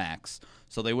 23-player max.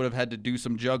 So they would have had to do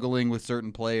some juggling with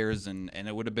certain players, and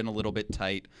it would have been a little bit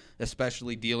tight,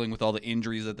 especially dealing with all the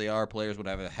injuries that they are. Players would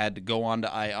have had to go on to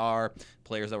IR.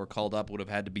 Players that were called up would have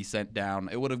had to be sent down.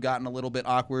 It would have gotten a little bit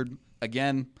awkward.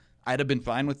 Again, I'd have been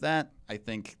fine with that. I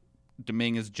think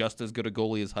Domingue is just as good a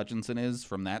goalie as Hutchinson is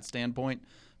from that standpoint.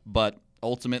 But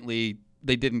ultimately,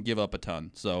 they didn't give up a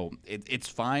ton, so it's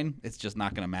fine. It's just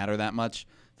not going to matter that much.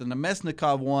 The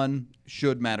Nemesnikov one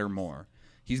should matter more.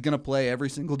 He's going to play every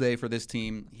single day for this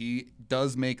team. He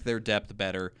does make their depth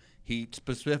better. He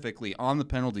specifically, on the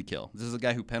penalty kill. This is a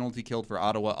guy who penalty killed for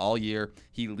Ottawa all year.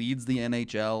 He leads the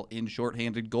NHL in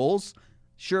shorthanded goals.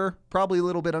 Sure, probably a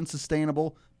little bit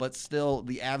unsustainable, but still,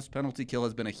 the Avs penalty kill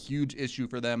has been a huge issue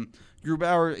for them.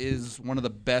 Grubauer is one of the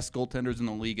best goaltenders in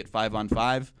the league at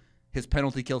 5-on-5. His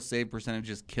penalty kill save percentage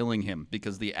is killing him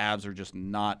because the Avs are just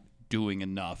not doing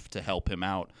enough to help him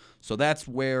out. So that's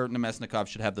where Nemesnikov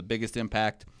should have the biggest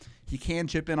impact. He can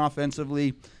chip in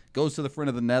offensively, goes to the front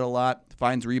of the net a lot,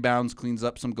 finds rebounds, cleans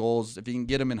up some goals. If you can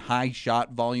get him in high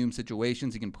shot volume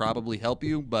situations, he can probably help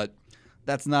you, but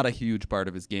that's not a huge part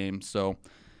of his game. So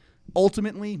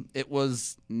ultimately, it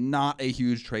was not a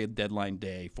huge trade deadline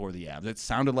day for the Avs. It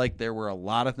sounded like there were a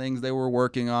lot of things they were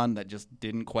working on that just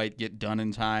didn't quite get done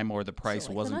in time, or the price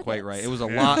wasn't quite right. It was a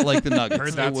lot like the Nuggets.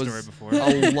 Heard that it was story before.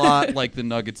 a lot like the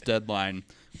Nuggets deadline,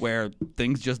 where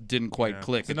things just didn't quite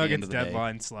click. The at the end Nuggets of the day.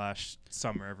 deadline /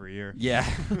 summer every year. Yeah.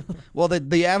 Well, the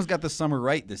Avs got the summer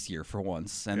right this year for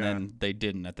once, and then they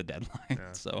didn't at the deadline.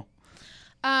 Yeah. So.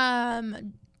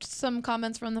 Some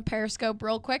comments from the Periscope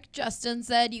real quick. Justin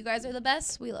said, "You guys are the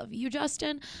best. We love you,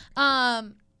 Justin."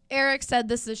 Eric said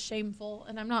this is shameful,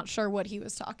 and I'm not sure what he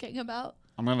was talking about.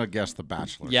 I'm going to guess The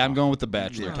Bachelor. Yeah, I'm going with the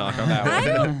Bachelor talk on that one. I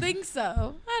don't think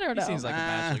so. I don't know. He seems like a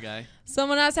Bachelor guy.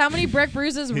 Someone asked how many brick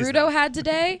bruises Rudo had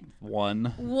today.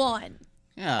 One.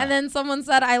 Yeah. And then someone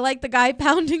said, "I like the guy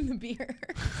pounding the beer."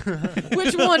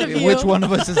 Which one of you? Which one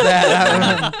of us is that?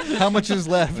 I don't know. How much is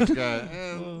left?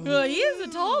 Well, he is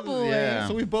a tall boy. Yeah.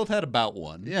 So we both had about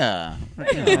one. Yeah.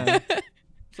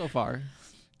 So far.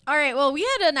 All right. Well, we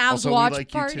had an Avs Also, we watch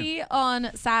like you party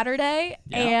on Saturday,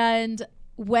 and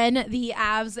when the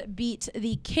Avs beat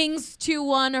the Kings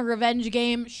 2-1, a revenge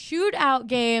game, shootout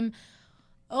game.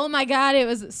 Oh my God, it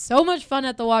was so much fun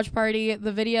at the watch party.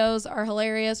 The videos are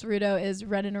hilarious. Rudo is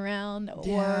running around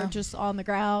or just on the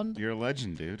ground. You're a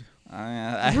legend, dude.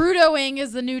 Rudoing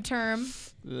is the new term.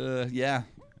 Yeah.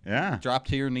 Yeah. Drop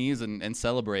to your knees and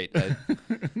celebrate.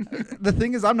 The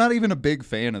thing is, I'm not even a big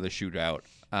fan of the shootout,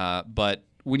 but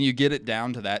when you get it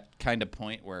down to that kind of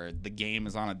point where the game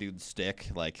is on a dude's stick,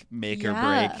 like make or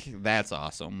break, that's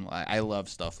awesome. I love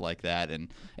stuff like that.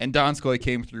 And Donskoy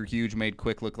came through huge, made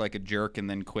Quick look like a jerk, and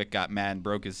then Quick got mad and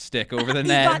broke his stick over the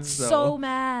net. He got so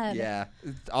mad. Yeah,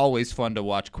 it's always fun to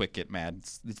watch Quick get mad.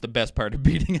 It's the best part of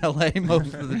beating LA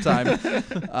most of the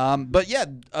time. But yeah,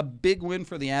 a big win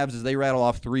for the Avs as they rattle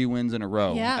off 3 wins in a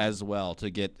row as well to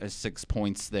get 6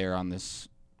 points there on this.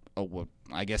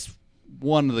 I guess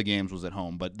one of the games was at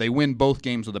home, but they win both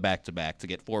games with a back-to-back to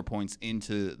get 4 points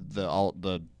into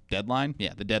the deadline.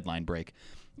 Yeah, the deadline break.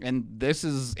 And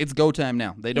it's go time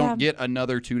now. They don't get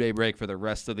another 2-day break for the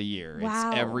rest of the year. Wow.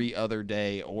 It's every other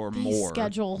day or These more.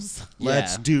 schedules.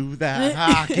 Let's do that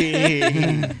hockey.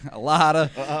 a lot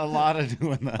of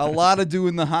doing that. A lot of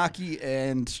doing the hockey,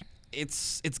 and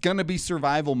it's going to be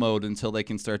survival mode until they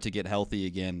can start to get healthy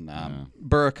again.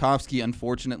 Burakovsky,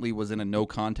 unfortunately, was in a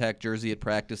no-contact jersey at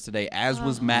practice today, as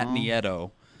was Matt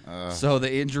Nieto. So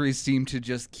the injuries seem to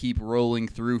just keep rolling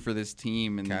through for this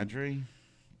team. And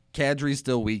Kadri's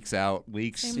still weeks out.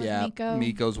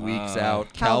 Mikko's weeks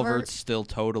out. Calvert's still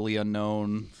totally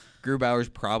unknown. Grubauer's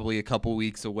probably a couple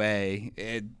weeks away.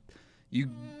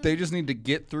 They just need to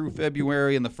get through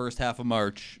February and the first half of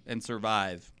March and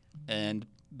survive. And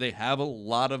they have a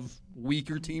lot of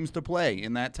weaker teams to play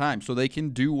in that time, so they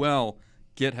can do well,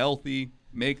 get healthy,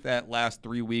 make that last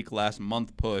 3-week, last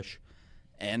month push,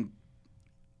 and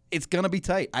it's going to be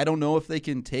tight. I don't know if they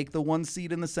can take the 1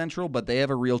 seed in the Central, but they have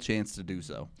a real chance to do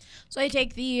so. So they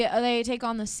take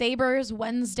on the Sabres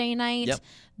Wednesday night,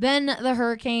 then the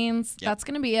Hurricanes. That's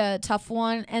going to be a tough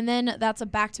one, and then that's a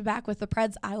back-to-back with the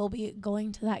Preds. I will be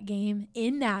going to that game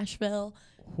in Nashville.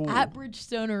 At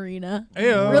Bridgestone Arena.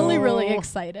 Ayo. Really, really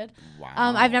excited. Wow.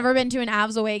 I've never been to an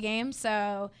Avs away game, so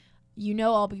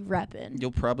I'll be repping.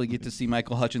 You'll probably get to see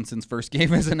Michael Hutchinson's first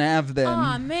game as an Av then.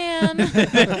 Aw, man.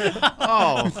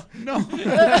 Oh, no.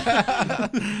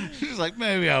 She's like,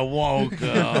 maybe I won't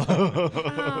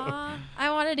go. I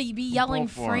wanted to be yelling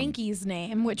Frankie's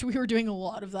name, which we were doing a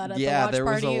lot of that at the watch there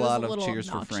was party. a lot of little cheers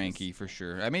obnoxious. for Frankie, for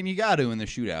sure. I mean, you got to in the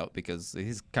shootout because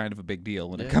he's kind of a big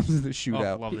deal when it comes to the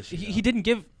shootout. Love the shootout.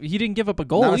 He didn't give up a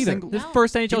goal Not a either. single- His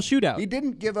first NHL shootout. He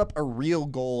didn't give up a real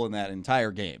goal in that entire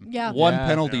game. Yeah. One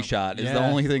penalty shot is the Yeah.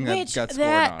 only thing that Which got scored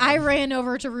on him. I ran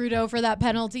over to Rudo for that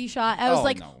penalty shot. I was Oh,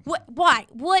 like, no. what? Why?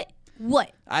 What?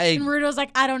 And Rudo's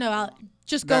like, I don't know. I'll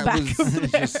just go That back was over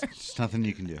there. There's nothing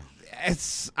you can do. I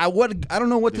don't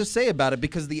know what to say about it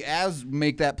because the Avs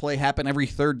make that play happen every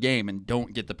third game and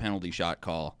don't get the penalty shot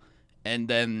call. And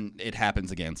then it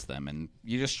happens against them. And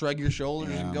you just shrug your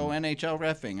shoulders and go NHL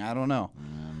reffing. I don't know.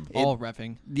 All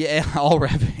reffing. Yeah, all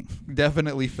reffing.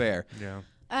 Definitely fair. Yeah.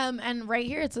 And right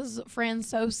here it says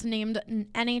Francouz named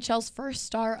NHL's first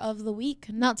star of the week.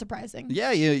 Not surprising.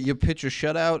 Yeah, you pitch a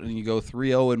shutout and you go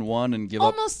 3-0-1 and give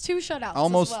Almost 2 shutouts.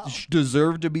 almost as well.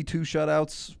 deserve to be 2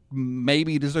 shutouts,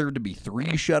 maybe deserve to be 3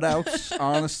 shutouts,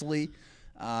 honestly.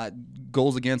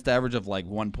 Goals against average of like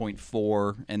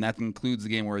 1.4, and that includes the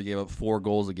game where he gave up 4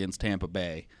 goals against Tampa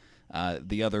Bay.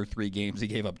 The other 3 games he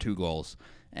gave up 2 goals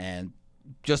and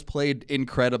just played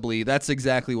incredibly. That's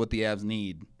exactly what the Avs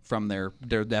need from their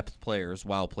depth players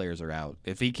while players are out.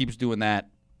 If he keeps doing that,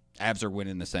 Avs are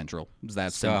winning the Central. It's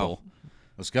that simple.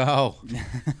 Let's go.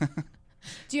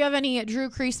 Do you have any Drew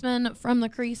Creasman from the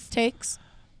Crease takes?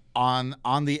 On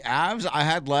the Avs, I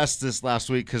had less this last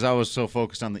week because I was so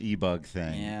focused on the e-bug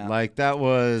thing. Yeah. Like, that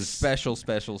was... Special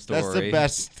story. That's the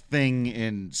best thing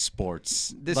in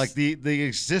sports. Like, the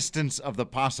existence of the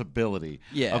possibility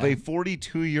of a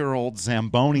 42-year-old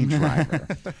Zamboni driver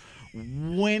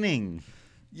winning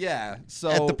at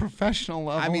the professional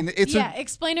level. I mean,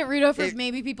 explain it, Rudo, for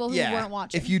maybe people who weren't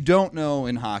watching. If you don't know,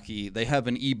 in hockey, they have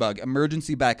an e-bug,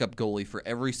 emergency backup goalie for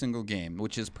every single game,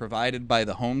 which is provided by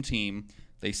the home team.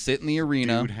 They sit in the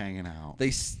arena. Dude hanging out.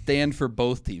 They stand for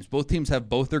both teams. Both teams have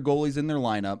both their goalies in their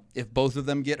lineup. If both of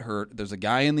them get hurt, there's a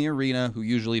guy in the arena who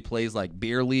usually plays like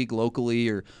beer league locally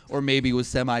or maybe was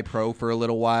semi-pro for a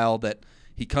little while that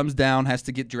he comes down, has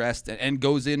to get dressed, and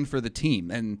goes in for the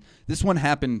team. And this one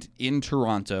happened in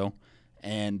Toronto,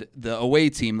 and the away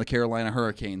team, the Carolina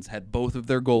Hurricanes, had both of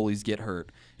their goalies get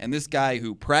hurt. And this guy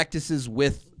who practices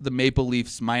with the Maple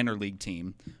Leafs minor league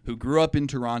team, who grew up in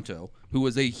Toronto, who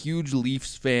was a huge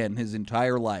Leafs fan his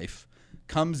entire life,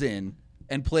 comes in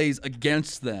and plays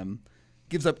against them,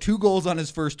 gives up 2 goals on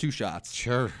his first 2 shots.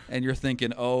 Sure. And you're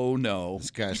thinking, oh, no. This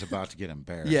guy's about to get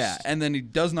embarrassed. Yeah, and then he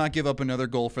does not give up another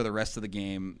goal for the rest of the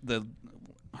game. The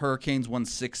Hurricanes won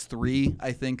 6-3,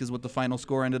 I think, is what the final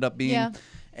score ended up being. Yeah.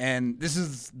 And this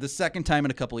is the second time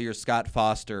in a couple of years. Scott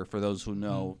Foster, for those who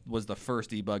know, was the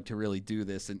first E-Bug to really do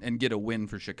this and get a win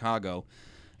for Chicago.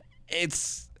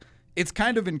 It's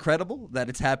kind of incredible that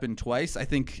it's happened twice. I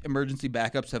think emergency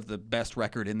backups have the best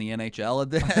record in the NHL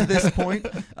at this point.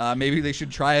 Maybe they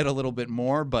should try it a little bit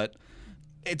more, but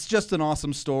it's just an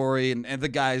awesome story, and the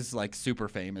guy's like super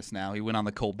famous now. He went on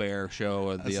the Colbert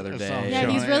show the other day.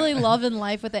 Yeah, he's really loving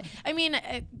life with it. I mean,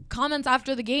 comments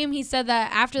after the game, he said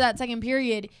that after that second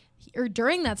period, or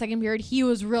during that second period, he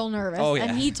was real nervous. Oh, yeah.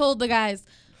 And he told the guys,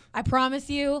 I promise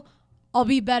you, I'll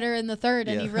be better in the third.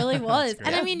 And he really was.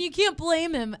 And I mean, you can't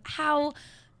blame him. How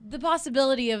the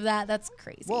possibility of that's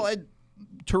crazy. Well,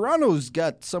 Toronto's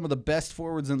got some of the best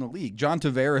forwards in the league. John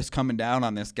Tavares coming down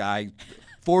on this guy.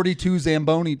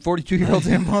 42-year-old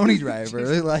Zamboni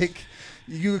driver. Like,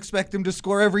 you expect him to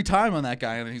score every time on that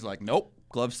guy, and he's like, nope,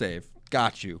 glove save,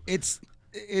 got you. It's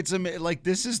like,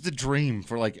 this is the dream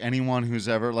for like anyone who's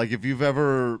ever, like, if you've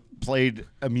ever played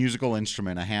a musical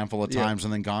instrument a handful of times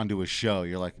and then gone to a show,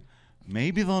 you're like,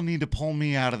 maybe they'll need to pull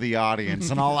me out of the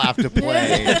audience and I'll have to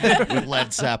play with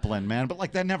Led Zeppelin, man. But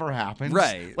like, that never happens.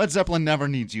 Right. Led Zeppelin never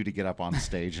needs you to get up on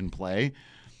stage and play.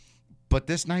 But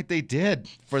this night they did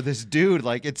for this dude.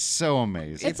 Like, it's so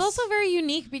amazing. It's also very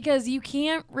unique because you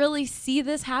can't really see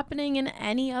this happening in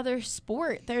any other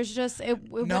sport. There's just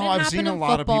I've seen a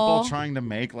lot of people trying to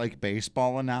make like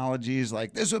baseball analogies.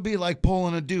 Like, this would be like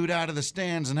pulling a dude out of the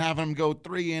stands and having him go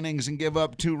 3 innings and give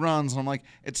up 2 runs. And I'm like,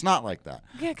 it's not like that.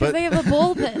 Yeah, because they have a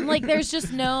bullpen. Like,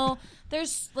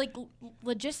 there's like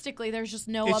logistically, there's just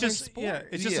no other sport. Yeah,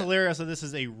 it's just hilarious that this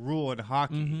is a rule in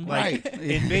hockey. Mm-hmm. Like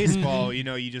in baseball,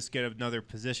 you just get another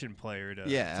position player to be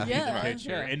the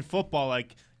pitcher. Right. In football,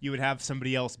 like, you would have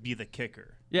somebody else be the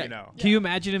kicker. Yeah. Can you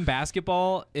imagine in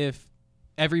basketball if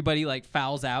everybody like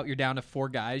fouls out, you're down to 4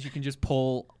 guys, you can just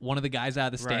pull one of the guys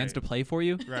out of the stands to play for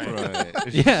you? Right.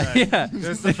 Yeah.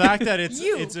 There's the fact that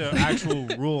it's an actual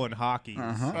rule in hockey.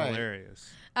 It's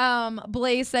hilarious.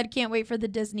 Blaze said can't wait for the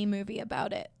Disney movie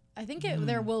about it. I think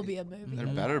there will be a movie. There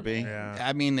better be. Yeah.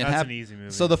 I mean, that's an easy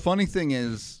movie. So the funny thing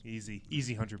is,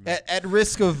 easy 100 minutes. At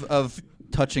risk of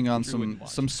touching on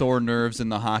some sore nerves in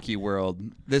the hockey world,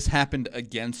 this happened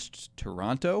against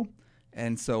Toronto.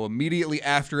 And so immediately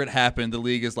after it happened, the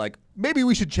league is like, maybe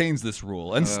we should change this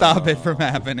rule and stop it from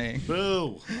happening.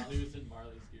 Boo.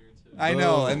 I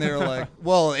know, and they're like,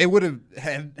 well, it would have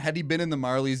had he been in the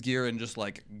Marlies gear and just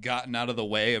like gotten out of the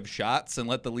way of shots and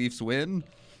let the Leafs win,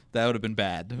 that would have been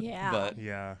bad. Yeah. But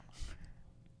yeah.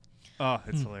 Oh,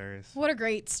 it's hilarious. What a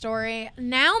great story.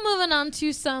 Now moving on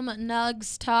to some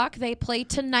Nugs talk. They play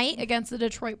tonight against the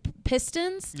Detroit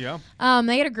Pistons. Yeah.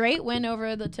 They had a great win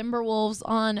over the Timberwolves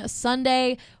on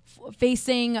Sunday,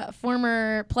 facing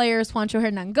former players Juancho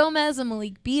Hernan Gomez and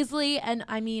Malik Beasley. And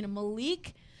I mean,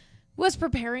 Malik was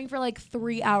preparing for like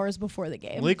 3 hours before the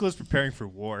game. Malik was preparing for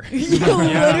war.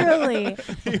 Literally.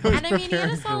 And I mean, he had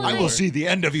a solid I will see the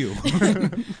end of you.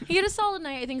 He had a solid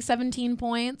night, I think 17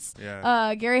 points.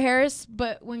 Yeah. Gary Harris,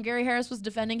 but when Gary Harris was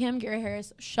defending him, Gary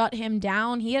Harris shut him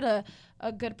down. He had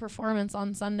a good performance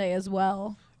on Sunday as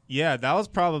well. Yeah, that was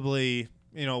probably,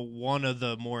 one of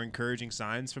the more encouraging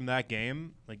signs from that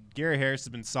game. Like, Gary Harris has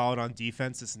been solid on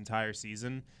defense this entire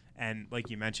season. And like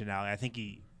you mentioned, Allie, I think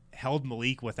he held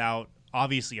Malik without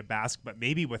obviously a basket, but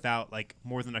maybe without like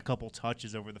more than a couple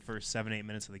touches over the first 7-8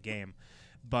 minutes of the game.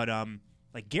 But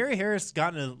like, Gary Harris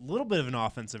got in a little bit of an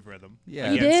offensive rhythm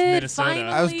against Minnesota. Finally.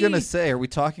 I was going to say, are we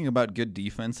talking about good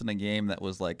defense in a game that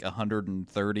was like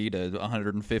 130 to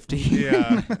 150?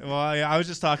 Yeah. Well, I was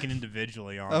just talking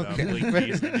individually on Malik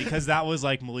Beasley, because that was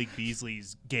like Malik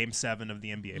Beasley's Game 7 of the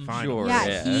NBA Finals. Sure.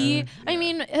 Yeah, I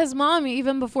mean, his mom,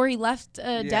 even before he left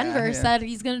Denver, said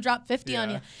he's going to drop 50 on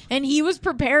you. And he was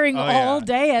preparing all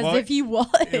day as if he was.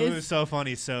 It was so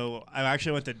funny. So I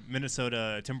actually went to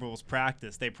Minnesota Timberwolves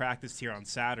practice. They practiced here on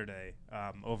Saturday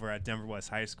over at Denver West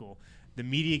High School. The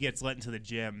media gets let into the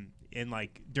gym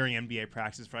during NBA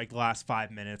practice for like the last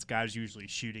 5 minutes. Guys usually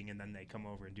shooting, and then they come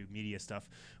over and do media stuff.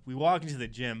 We walk into the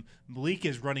gym. Malik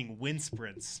is running wind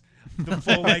sprints the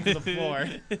full length of the floor.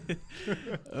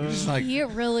 He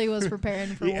really was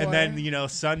preparing for war. And then,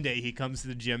 Sunday he comes to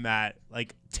the gym at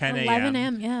like 10 a.m. 11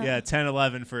 a.m., yeah. Yeah, 10,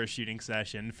 11 for a shooting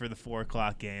session for the 4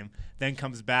 o'clock game. Then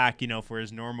comes back, for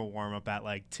his normal warm-up at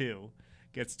like 2.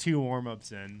 Gets 2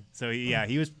 warm-ups in. So,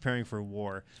 he was preparing for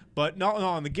war. But no,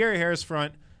 on the Gary Harris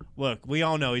front, look, we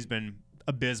all know he's been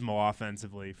abysmal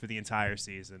offensively for the entire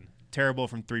season. Terrible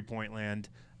from three-point land,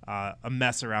 a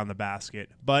mess around the basket.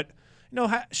 But,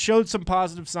 showed some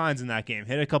positive signs in that game.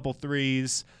 Hit a couple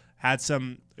threes, had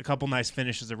a couple nice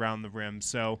finishes around the rim.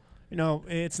 So,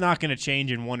 it's not going to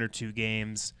change in 1 or 2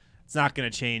 games. It's not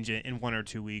going to change in 1 or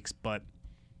 2 weeks. But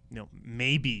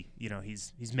maybe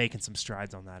he's making some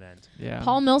strides on that end. Yeah.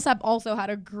 Paul Millsap also had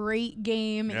a great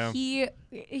game. Yeah.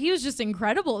 He was just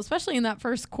incredible, especially in that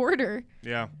first quarter.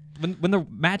 Yeah. When they're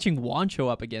matching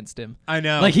Wancho up against him, I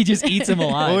know. like he just eats him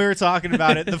alive. Well, we were talking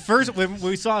about it. When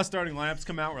we saw the starting lineups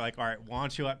come out, we're like, all right,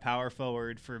 Wancho at power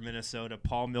forward for Minnesota,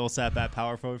 Paul Millsap at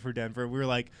power forward for Denver. We were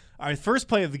like, all right, first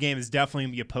play of the game is definitely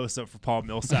going to be a post-up for Paul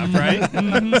Millsap, right?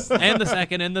 And the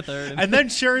second and the third. And then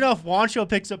sure enough, Wancho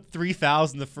picks up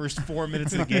 3,000 the first 4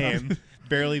 minutes of the game.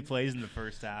 Barely plays in the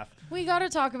first half. We got to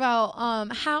talk about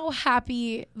how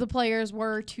happy the players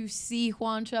were to see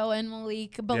Juancho and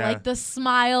Malik, but like the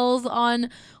smiles on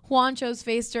Juancho's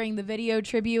face during the video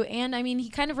tribute. And I mean, he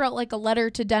kind of wrote like a letter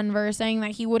to Denver saying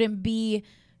that he wouldn't be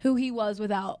who he was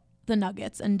without the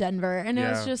Nuggets and Denver. And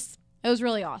it was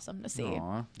really awesome to see.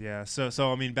 Aww. Yeah. So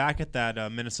I mean, back at that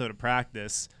Minnesota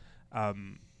practice,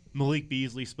 Malik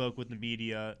Beasley spoke with the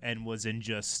media and was in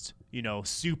just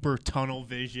super tunnel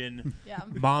vision,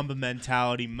 Mamba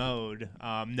mentality mode.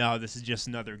 No, this is just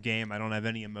another game. I don't have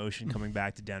any emotion coming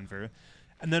back to Denver.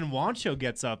 And then Wancho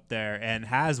gets up there and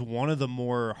has one of the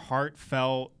more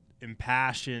heartfelt,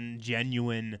 impassioned,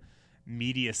 genuine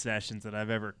media sessions that I've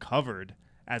ever covered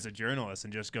as a journalist,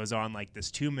 and just goes on like this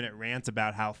 2-minute rant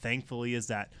about how thankful he is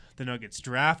that the Nuggets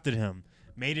drafted him,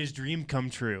 made his dream come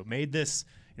true, made this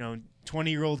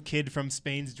 20-year-old kid from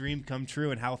Spain's dream come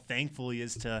true, and how thankful he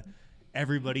is to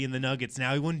everybody in the Nuggets.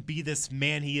 Now he wouldn't be this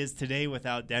man he is today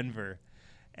without Denver.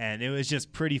 And it was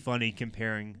just pretty funny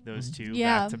comparing those two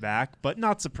back to back, but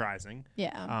not surprising.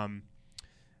 Yeah.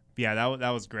 That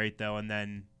was great though. And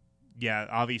then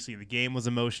obviously the game was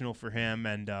emotional for him,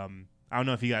 and I don't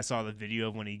know if you guys saw the video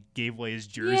of when he gave away his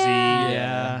jersey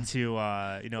to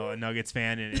a Nuggets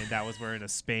fan, and that was wearing a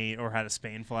Spain or had a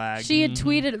Spain flag. She had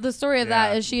tweeted, the story of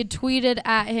that is she had tweeted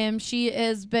at him. She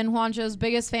has been Juancho's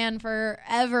biggest fan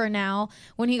forever now.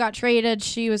 When he got traded,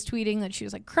 she was tweeting that she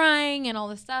was like crying and all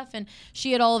this stuff, and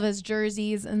she had all of his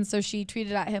jerseys, and so she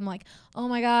tweeted at him like, oh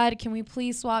my God, can we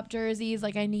please swap jerseys?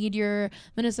 Like, I need your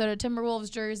Minnesota Timberwolves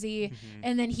jersey.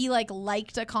 And then he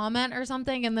liked a comment or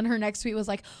something, and then her next tweet was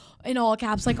like, in all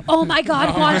caps, like, oh my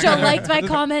God, Juancho liked my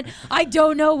comment. I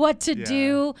don't know what to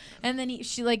do. And then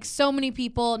she so many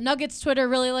people, Nuggets Twitter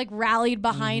really rallied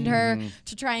behind her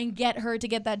to try and get her to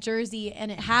get that jersey,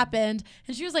 and it happened.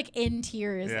 And she was in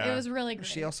tears. It was really great.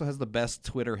 She also has the best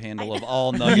Twitter handle of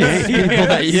all Nuggets people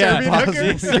that you could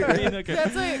possibly see.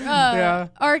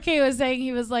 That's RK was saying.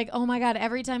 He was like, oh my God,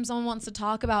 every time someone wants to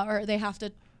talk about her, they have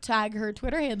to tag her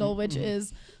Twitter handle, which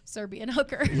is Serbian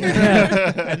hooker.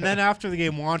 And then after the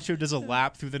game, Wancho does a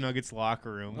lap through the Nuggets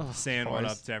locker room, saying what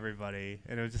up to everybody,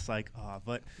 and it was just like,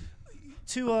 but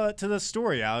to the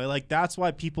story, Allie, that's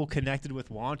why people connected with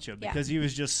Wancho, because he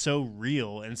was just so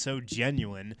real and so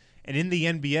genuine. And in the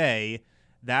NBA,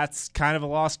 that's kind of a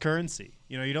lost currency.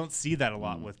 You don't see that a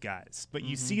lot with guys, but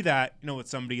you see that, with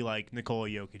somebody like Nikola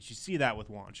Jokic. You see that with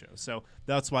Wancho. So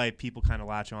that's why people kind of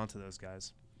latch on to those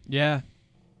guys. Yeah.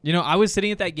 I was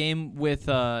sitting at that game with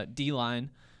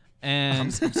D-Line,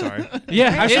 and I'm sorry. Yeah.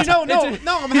 Actually,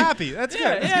 no, I'm happy. That's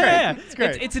good. It's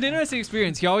great. It's an interesting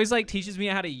experience. He always teaches me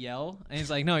how to yell, and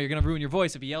he's like, no, you're going to ruin your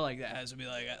voice if you yell like that. So be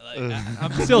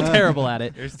I'm still terrible at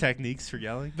it. There's techniques for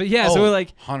yelling. But yeah, so we're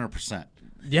like 100%.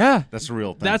 Yeah. That's a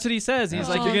real thing. That's what he says. He's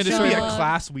like, you're going to should be destroy a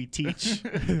class we teach.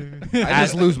 I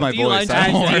just lose my voice.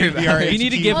 I don't worry about it. You need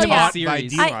to give him a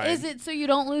series. Is it so you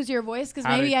don't lose your voice? Because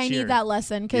maybe I need that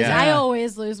lesson, because Yeah. I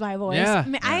always lose my voice. Yeah.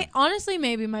 I honestly,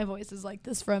 maybe my voice is like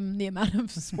this from the amount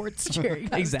of sports cheering.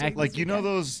 I was doing Exactly. this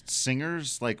those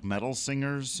singers, metal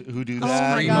singers who do Oh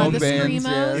that? my God, the bands,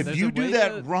 screamos. If There's you a do way that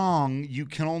to- wrong, you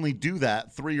can only do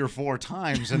that 3 or 4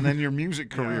 times, and then your music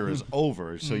career is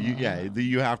over. So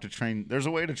you have to train. There's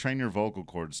a way to train your vocal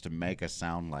cords to make a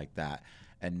sound like that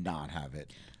and not have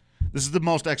it. This is the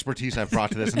most expertise I've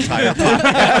brought to this entire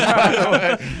podcast, by the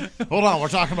way. Hold on, we're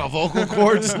talking about vocal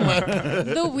cords.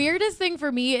 The weirdest thing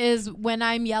for me is when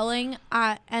I'm yelling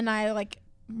and I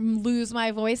lose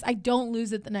my voice, I don't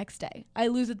lose it the next day. I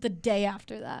lose it the day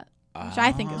after that, which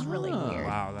I think is really weird.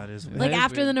 Wow, that is weird. Like That is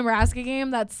after weird. the Nebraska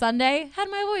game, that Sunday, had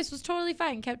my voice, was totally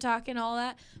fine, kept talking, all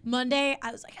that. Monday,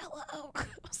 I was like, hello. I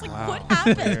was like, what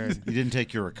happened? You didn't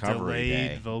take your recovery Delayed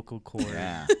day. vocal cord.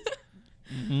 Yeah.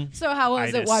 So how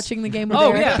was it Itis. watching the game with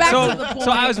Oh Eric? yeah. Back to the point.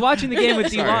 So I was watching the game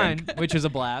with D-Line, which was a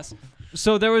blast.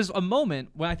 So there was a moment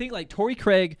when I think Torrey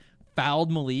Craig fouled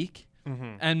Malik,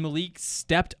 and Malik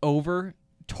stepped over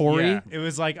Torrey. Yeah, it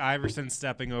was like Iverson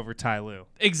stepping over Ty Lue.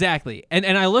 Exactly. And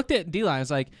I looked at D-Line. I was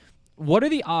like, what are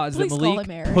the odds Please that call Malik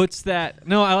him Eric. puts that?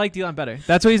 No, I like D-line better.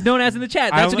 That's what he's known as in the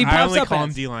chat. That's what he I pops only up call as.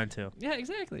 him D-line too. Yeah,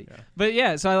 exactly. Yeah. But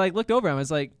yeah, so I looked over him. I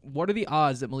was like, what are the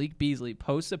odds that Malik Beasley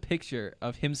posts a picture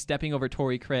of him stepping over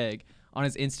Torrey Craig on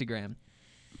his Instagram?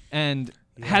 And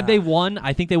had they won,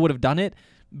 I think they would have done it.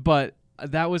 But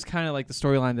that was kind of like the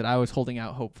storyline that I was holding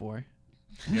out hope for.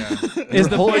 Yeah. Is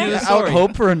the point of the story. Out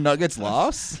hope for a Nuggets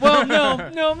loss? Well,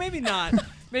 no, maybe not.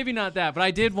 Maybe not that. But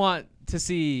I did want to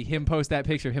see him post that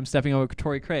picture of him stepping over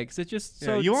Torrey Craig because it's just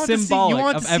so you want symbolic you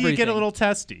want of to see everything. it get a little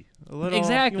testy.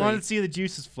 Exactly. You want to see the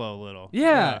juices flow a little.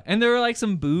 Yeah. And there were like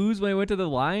some boos when he went to the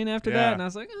line after Yeah. that, and I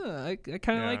was like, I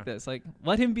kind of like this. Like,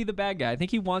 let him be the bad guy. I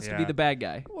think he wants to be the bad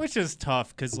guy. Which is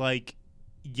tough because, like,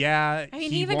 he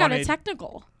even got a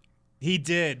technical. He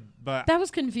did, but that was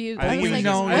confusing. I think he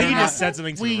just said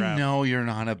something to the ref. We know you're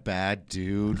not a bad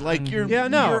dude. Like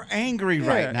you're angry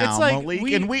right now, it's like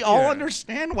Malik, and we all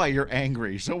understand why you're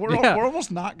angry. So we're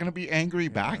almost not going to be angry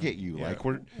back at you. Yeah.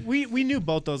 Like we knew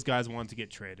both those guys wanted to get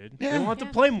traded. Yeah. They want to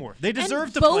play more. They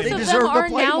deserve to both play more. of them are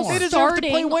play now more. They deserve to play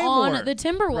starting way on more. the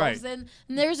Timberwolves, Right. and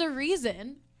there's a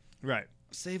reason. Right.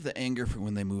 Save the anger for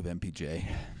when they move MPJ.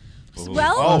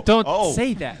 Well, Don't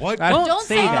say that. What? Don't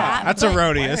say that. That's but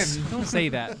erroneous. Don't say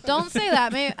that. Don't say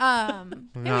that. Maybe, not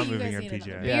maybe you moving guys need MPJ.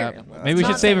 another Yeah. beer. Maybe we Not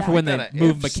should save say it for that. when they Got an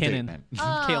move if McKinnon, statement.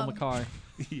 Cale McCarr.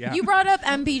 Yeah. You brought up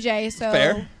MPJ, so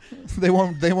Fair. They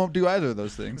won't do either of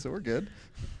those things, so we're good.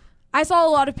 I saw a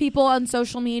lot of people on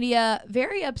social media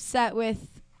very upset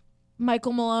with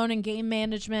Michael Malone and game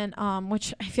management,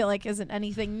 which I feel like isn't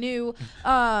anything new.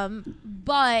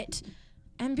 But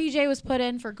MPJ was put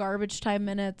in for garbage time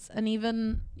minutes, and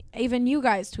even you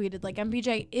guys tweeted like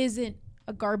MPJ isn't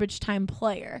a garbage time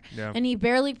player, and he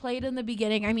barely played in the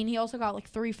beginning. I mean, he also got like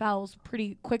 3 fouls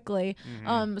pretty quickly,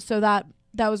 so that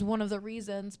was one of the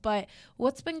reasons. But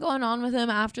what's been going on with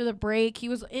him after the break? He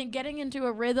was getting into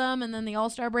a rhythm, and then the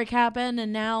All-Star break happened,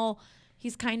 and now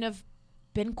he's kind of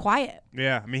been quiet.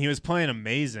 Yeah, I mean, he was playing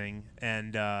amazing,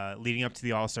 and leading up to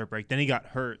the All-Star break, then he got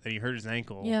hurt. Then he hurt his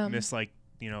ankle. Yeah. Missed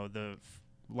the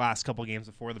last couple games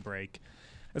before the break.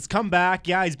 It's come back.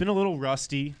 Yeah, he's been a little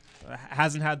rusty.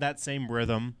 Hasn't had that same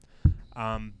rhythm.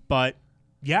 But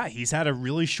yeah, he's had a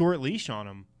really short leash on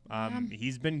him.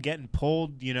 He's been getting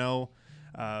pulled.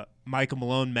 Michael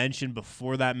Malone mentioned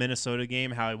before that Minnesota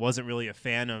game how he wasn't really a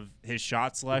fan of his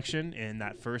shot selection in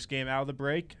that first game out of the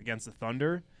break against the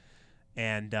Thunder.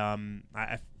 And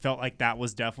I felt like that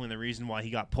was definitely the reason why he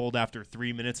got pulled after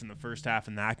 3 minutes in the first half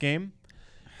in that game.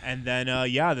 And then,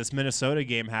 this Minnesota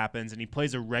game happens, and he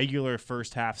plays a regular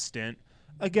first half stint.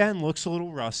 Again, looks a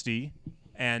little rusty,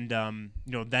 and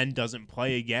then doesn't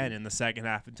play again in the second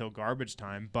half until garbage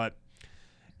time. But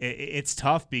it's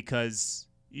tough because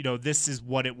this is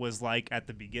what it was like at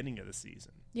the beginning of the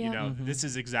season. Yeah. This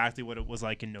is exactly what it was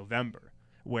like in November,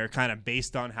 where kind of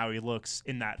based on how he looks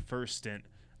in that first stint,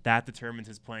 that determines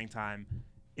his playing time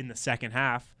in the second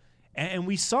half. And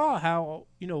we saw how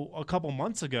a couple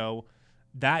months ago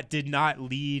that did not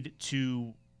lead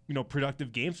to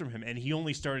productive games from him, and he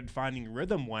only started finding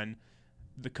rhythm when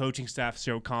the coaching staff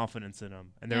showed confidence in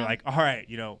him, and they're like, all right,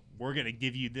 we're going to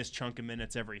give you this chunk of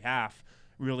minutes every half,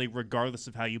 really, regardless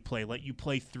of how you play, let you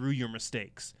play through your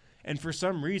mistakes. And for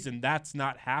some reason that's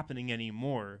not happening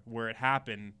anymore where it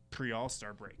happened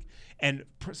pre-All-Star break, and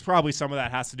probably some of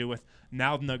that has to do with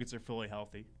now the Nuggets are fully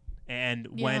healthy, and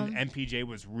when MPJ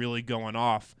was really going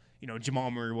off, Jamal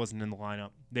Murray wasn't in the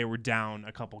lineup. They were down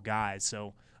a couple guys,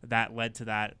 so that led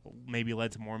to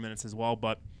more minutes as well.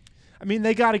 But, I mean,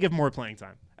 they got to give more playing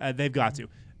time. They've got to.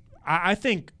 I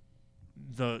think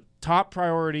the top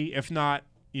priority, if not,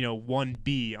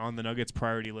 1B on the Nuggets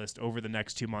priority list over the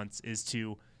next 2 months is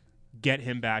to get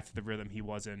him back to the rhythm he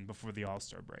was in before the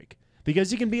All-Star break.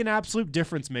 Because he can be an absolute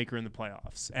difference maker in the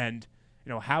playoffs. And,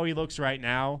 how he looks right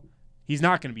now, he's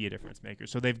not going to be a difference maker.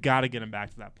 So they've got to get him back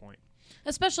to that point.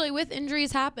 Especially with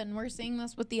injuries happen. We're seeing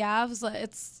this with the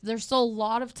Avs. There's still a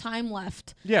lot of time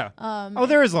left. Yeah.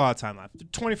 There is a lot of time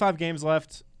left. 25 games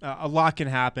left. A lot can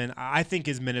happen. I think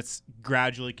his minutes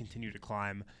gradually continue to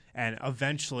climb. And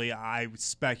eventually, I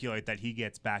speculate that he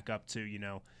gets back up to,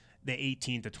 the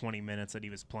 18 to 20 minutes that he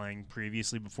was playing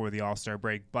previously before the All-Star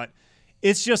break. But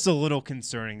it's just a little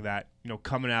concerning that,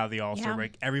 coming out of the All-Star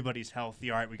break, everybody's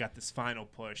healthy. All right, we got this final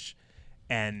push.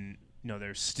 And,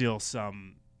 there's still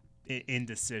some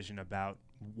indecision about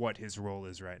what his role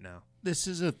is right now. This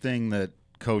is a thing that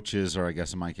coaches, or I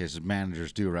guess in my case,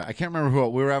 managers do, right? I can't remember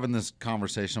we were having this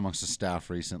conversation amongst the staff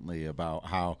recently about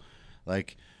how,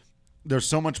 there's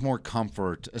so much more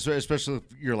comfort, especially if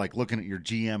you're looking at your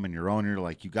GM and your owner,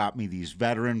 you got me these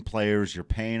veteran players, you're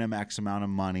paying them X amount of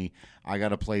money, I got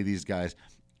to play these guys.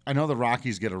 I know the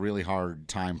Rockies get a really hard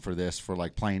time for this, for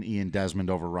like playing Ian Desmond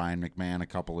over Ryan McMahon a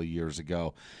couple of years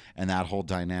ago and that whole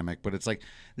dynamic. But it's like,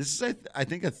 this is, I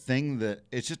think, a thing that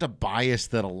it's just a bias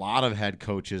that a lot of head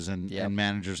coaches and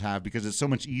managers have, because it's so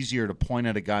much easier to point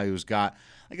at a guy who's got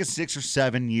like a 6 or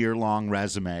 7 year long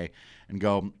resume and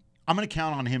go, I'm going to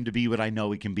count on him to be what I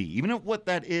know he can be. Even if what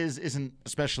that isn't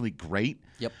especially great,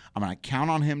 I'm going to count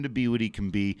on him to be what he can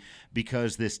be,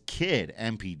 because this kid,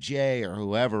 MPJ or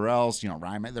whoever else,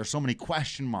 Ryan, there's so many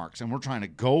question marks, and we're trying to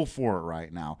go for it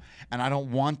right now. And I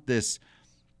don't want this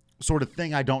sort of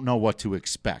thing I don't know what to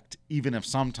expect, even if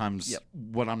sometimes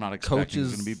what I'm not expecting is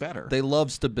going to be better. They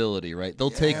love stability, right? They'll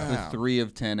take the 3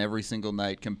 of 10 every single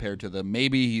night compared to the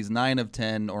maybe he's 9 of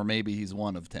 10 or maybe he's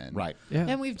 1 of 10. Right. Yeah.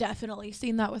 And we've definitely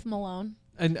seen that with Malone.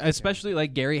 And especially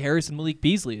like Gary Harris and Malik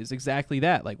Beasley is exactly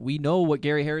that. Like, we know what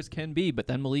Gary Harris can be, but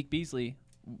then Malik Beasley,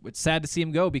 it's sad to see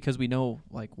him go because we know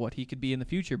like what he could be in the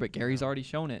future, but Gary's already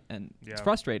shown it, and it's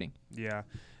frustrating. Yeah.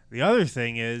 The other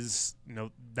thing is,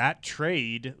 that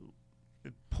trade,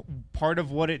 part of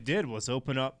what it did was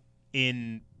open up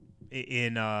in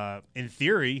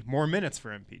theory more minutes for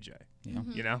MPJ.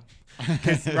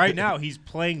 Because right now he's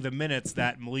playing the minutes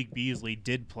that Malik Beasley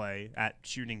did play at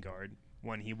shooting guard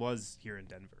when he was here in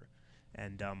Denver,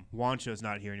 and Juancho's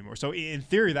not here anymore. So in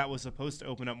theory that was supposed to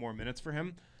open up more minutes for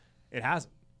him. It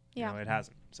hasn't. It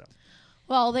hasn't. So.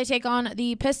 Well, they take on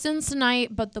the Pistons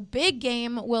tonight, but the big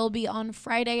game will be on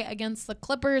Friday against the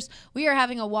Clippers. We are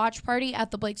having a watch party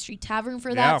at the Blake Street Tavern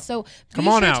for that, so be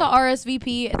sure to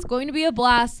RSVP. It's going to be a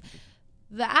blast.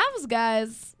 The Avs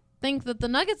guys think that the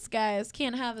Nuggets guys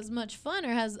can't have as much fun, or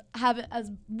have it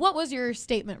as, what was your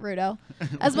statement, Rudo?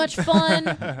 As much fun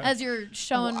as you're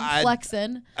showing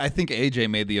flexing. I think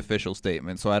AJ made the official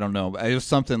statement, so I don't know. It was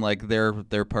something like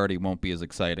their party won't be as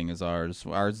exciting as ours.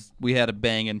 We had a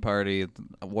banging party.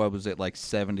 What was it, like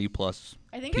 70 plus?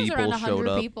 I think it was around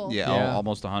 100 people. Yeah,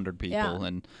 almost 100 people,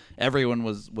 and everyone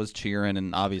was cheering,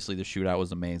 and obviously the shootout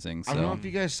was amazing. So. I don't know if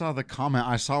you guys saw the comment.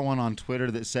 I saw one on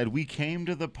Twitter that said, we came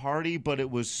to the party, but it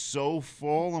was so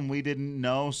full, and we didn't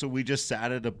know, so we just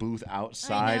sat at a booth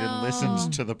outside and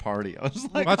listened to the party. I was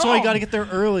like, that's why you got to get there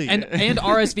early. And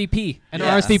RSVP. And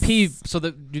RSVP so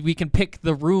that we can pick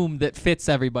the room that fits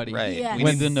everybody. Right. Yes. We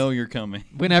need to know you're coming.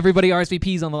 When everybody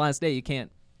RSVPs on the last day, you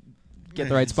can't get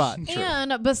the right spot.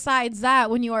 And besides that,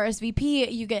 when you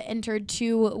RSVP, you get entered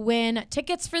to win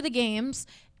tickets for the games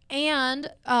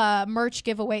and merch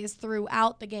giveaways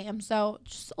throughout the game. So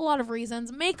just a lot of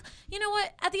reasons. You know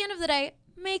what? At the end of the day,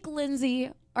 make Lindsay,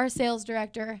 our sales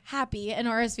director, happy and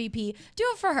RSVP. Do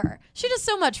it for her. She does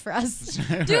so much for us.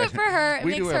 Do it for her. It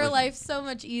makes her life so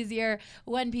much easier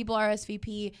when people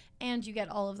RSVP, and you get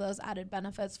all of those added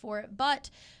benefits for it. But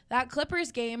that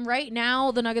Clippers game right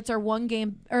now,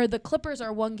 the Clippers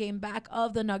are 1 game back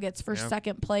of the Nuggets for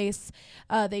second place.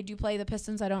 They do play the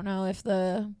Pistons. I don't know if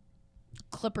the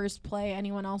Clippers play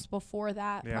anyone else before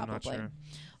that. Yeah, probably. I'm not sure.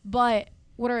 But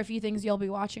what are a few things you'll be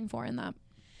watching for in that?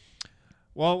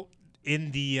 Well,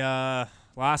 in the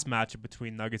last matchup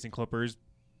between Nuggets and Clippers,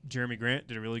 Jeremy Grant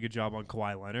did a really good job on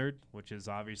Kawhi Leonard, which is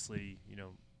obviously,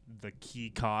 the key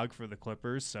cog for the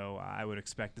Clippers. So I would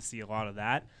expect to see a lot of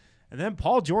that. And then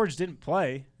Paul George didn't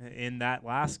play in that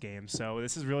last game. So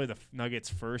this is really the Nuggets'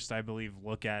 first, I believe,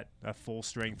 look at a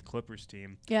full-strength Clippers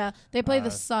team. Yeah, they play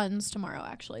the Suns tomorrow,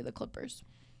 actually, the Clippers.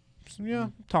 Yeah,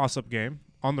 toss-up game.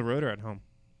 On the road or at home?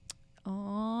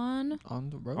 On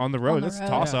the road. On the road. That's a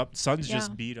toss-up. Suns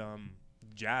just beat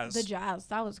Jazz. The Jazz.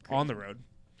 That was crazy. On the road.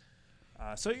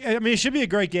 It should be a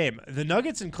great game. The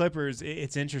Nuggets and Clippers,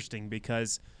 it's interesting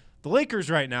because the Lakers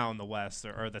right now in the West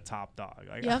are the top dog.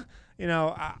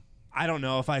 I don't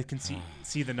know if I can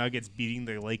see the Nuggets beating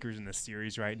the Lakers in the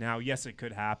series right now. Yes, it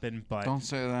could happen, but don't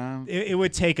say that. It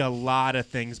would take a lot of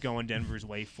things going Denver's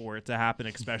way for it to happen,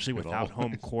 especially without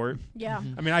home court. Yeah.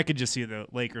 I could just see the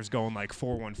Lakers going like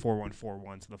 4-1, 4-1,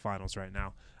 4-1 to the finals right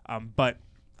now. But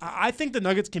I think the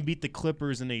Nuggets can beat the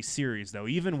Clippers in a series, though,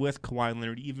 even with Kawhi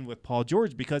Leonard, even with Paul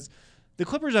George, because the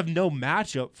Clippers have no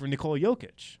matchup for Nikola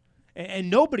Jokic. And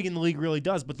nobody in the league really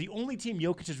does, but the only team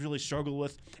Jokic has really struggled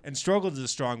with, and struggled is a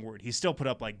strong word, he's still put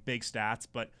up like big stats,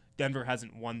 but Denver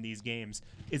hasn't won these games,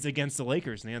 is against the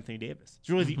Lakers and Anthony Davis. It's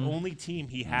really the only team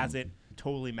he hasn't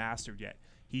totally mastered yet.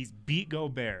 He's beat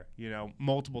Gobert,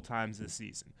 multiple times this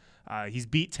season. He's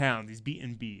beat Towns, he's beat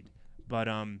Embiid. But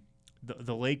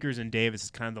the Lakers and Davis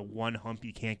is kind of the one hump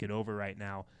you can't get over right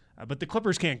now. But the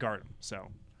Clippers can't guard him, so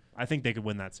I think they could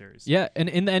win that series. Yeah, and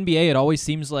in the NBA, it always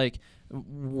seems like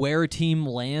where a team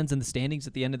lands in the standings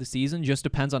at the end of the season just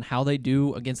depends on how they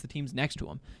do against the teams next to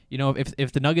them.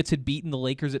 If the Nuggets had beaten the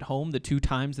Lakers at home the 2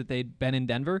 times that they'd been in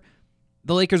Denver,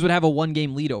 the Lakers would have a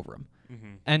 1-game lead over them.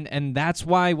 And that's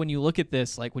why when you look at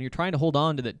this, like when you're trying to hold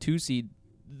on to that 2 seed,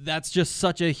 that's just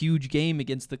such a huge game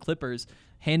against the Clippers,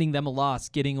 handing them a loss,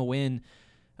 getting a win.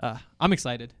 I'm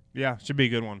excited. Yeah, should be a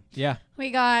good one. Yeah.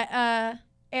 We got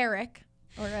Eric,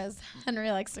 or as Henry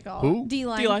likes to call Who?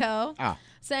 D-Line Co. Ah.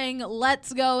 saying,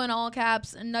 let's go in all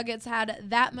caps. Nuggets had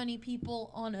that many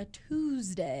people on a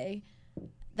Tuesday.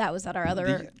 That was at our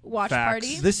other watch Facts.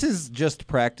 party. This is just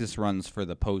practice runs for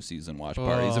the postseason watch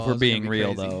parties, if we're it's being gonna be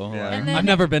real, crazy. though. Yeah. Like- And then- I've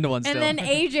never been to one And still. then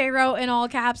AJ wrote in all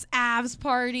caps, Avs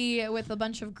party with a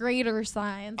bunch of greater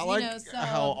signs. I like so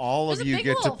how all there's of a you big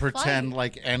get to little pretend fight.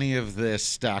 like any of this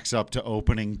stacks up to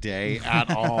opening day at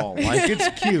all. Like,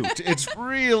 it's cute. It's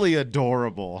really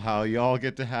adorable how y'all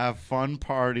get to have fun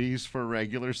parties for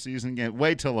regular season games.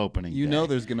 Wait till opening You day. know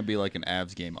there's going to be like an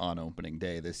Avs game on opening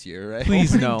day this year, right?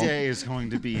 Please Opening no. day is going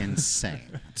to be insane.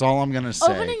 That's all I'm going to say.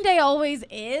 Opening day always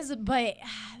is, but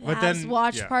But Avs then-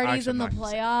 watch yeah, parties actually, in the I'm not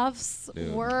gonna say playoffs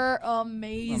Dude. were saying.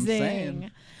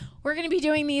 amazing. We're going to be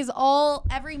doing these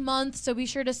every month, so be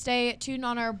sure to stay tuned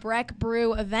on our Breck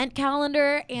Brew event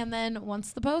calendar. And then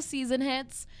once the postseason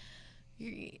hits,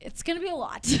 it's going to be a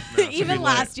lot. Even be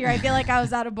last lit. year, I feel like I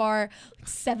was at a bar like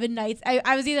 7 nights.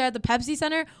 I was either at the Pepsi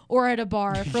Center or at a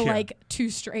bar for Yeah. like 2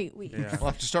 straight weeks. Yeah.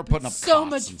 We'll have to start putting up So cots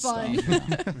much and fun.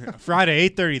 stuff. Friday,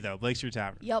 8:30 though, Blake Street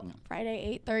Tavern. Yep,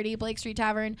 Friday 8:30, Blake Street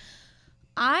Tavern.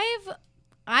 I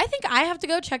think I have to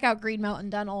go check out Green Mountain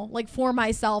Dental, like for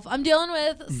myself. I'm dealing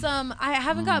with some. I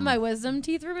haven't gotten my wisdom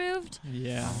teeth removed.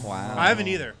 Yeah. Wow. I haven't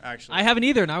either, actually. I haven't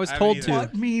either, and I was I haven't told either. to.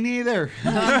 What? Me neither.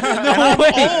 No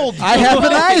way. Old. I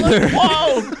haven't either.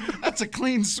 Whoa, that's a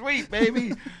clean sweep,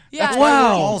 baby. Yeah, That's why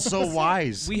Wow. we're all so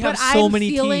wise. We but have so I'm many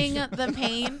feeling teeth. the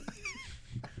pain.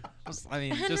 I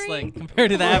mean, just Henry. like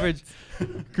compared to the average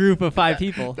group of 5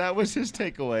 people. That was his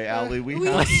takeaway, Allie. We We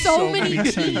have have so many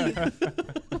teeth.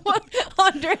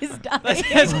 Andre's dying.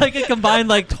 That's like a combined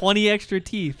like 20 extra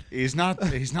teeth. He's not.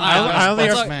 He's not. I only the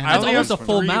best have, man. I only almost have a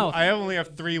full three, mouth. I only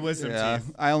have 3 wisdom Yeah,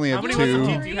 teeth. I only How have many 2. wisdom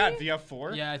teeth Two. do you have? Do you have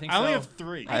 4? Yeah, I think I only so. have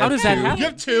 3. I How does that have happen? You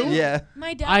have 2? Yeah.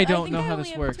 My dad. I don't think know I how only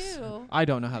this have works. 2. I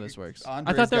don't know how this works.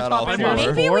 Andre's I thought they're got top all 4. four.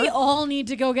 Maybe we all need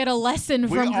to go get a lesson We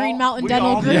from all- Green Mountain we Dental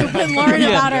all Group need- and learn Yeah.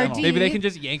 about our Dental. teeth. Maybe they can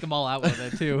just yank them all out with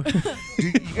it too.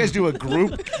 You guys do a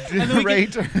group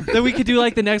rate? Then we could do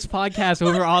like the next podcast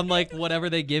where we're on like whatever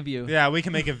they give you. Yeah, we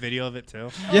can make a video of it too.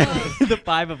 Yeah, the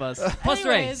 5 of us. Plus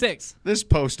Ray, Anyways. 6. This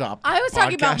post-op. I was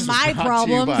talking about podcast is my brought to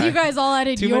problems. by- You guys all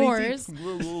added Too many yours.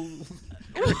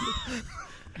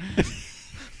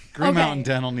 Green Okay. Mountain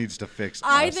Dental needs to fix.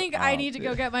 I us think I up. need to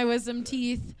go get my wisdom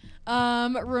teeth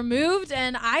removed,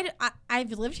 and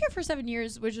I've lived here for 7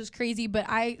 years, which is crazy, but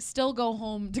I still go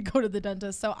home to go to the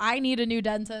dentist, so I need a new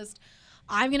dentist.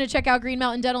 I'm going to check out Green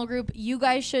Mountain Dental Group. You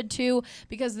guys should too,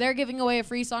 because they're giving away a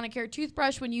free Sonicare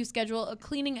toothbrush when you schedule a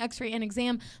cleaning, x-ray, and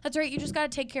exam. That's right. You just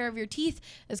got to take care of your teeth.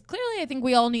 As clearly, I think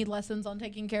we all need lessons on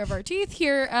taking care of our teeth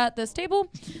here at this table.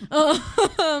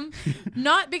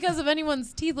 Not because of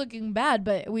anyone's teeth looking bad,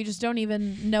 but we just don't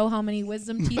even know how many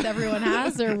wisdom teeth everyone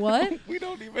has or what. We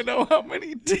don't even know how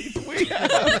many teeth we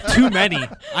have. Too many.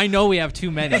 I know we have too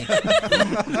many.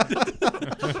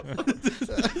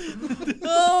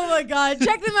 Oh my God.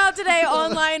 Check them out today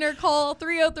online or call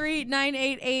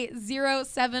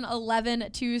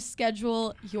 303-988-0711 to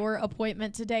schedule your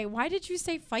appointment today. Why did you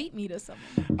say fight me to someone?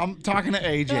 I'm talking to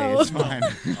AJ. Oh. It's fine.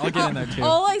 I'll get in there too.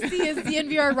 All I see is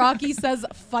DNVR Rocky says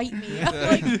fight me. I'm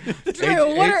like,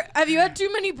 Drew, have you had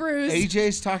too many brews?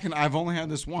 AJ's talking. I've only had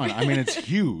this one. I mean, it's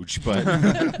huge, but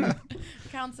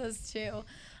Counts as 2.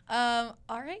 All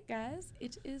right, guys.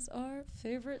 It is our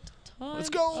favorite time. Let's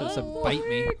go. So it's a of bite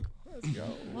me. week.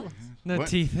 No What?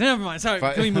 teeth. Never mind. Sorry.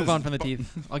 Fi- Can we move on from the teeth?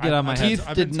 I'll get on my head. Teeth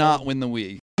did not win the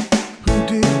week. Who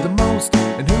did the most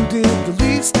and who did the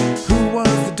least? Who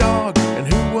was the dog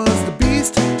and who was the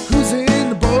beast? Who's in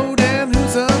the boat and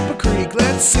who's up a creek?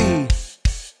 Let's see.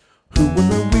 Who won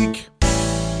the week?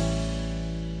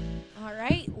 All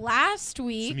right. Last It's the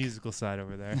week. musical side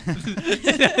over there.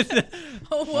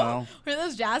 Oh, whoa. Well. Were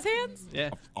those jazz hands? Yeah.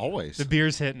 always The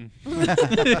beer's hitting.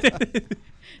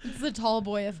 It's the tall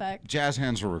boy effect. jazz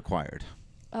hands were required.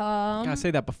 Gotta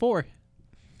say that before.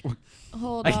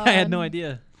 Hold on. I had no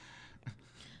idea.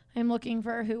 I'm looking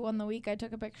for who won the week. I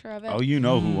took a picture of it. Oh, you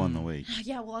know who won the week.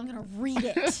 Yeah, well, I'm going to read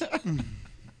it.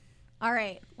 All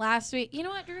right. Last week. You know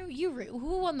what, Drew? You read.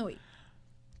 Who won the week?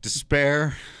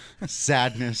 Despair,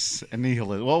 sadness, and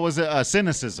nihilism. What was it?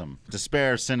 Cynicism.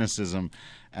 Despair, cynicism,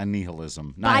 and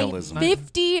nihilism. Nihilism. By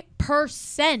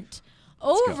 50%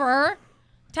 over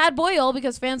Tad Boyle,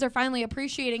 because fans are finally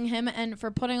appreciating him and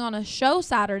for putting on a show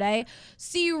Saturday.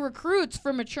 CU recruits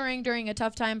for maturing during a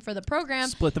tough time for the program.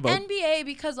 Split the vote. NBA,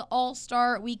 because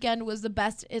All-Star Weekend was the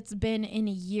best it's been in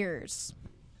years.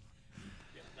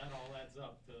 That all adds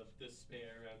up to despair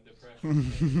and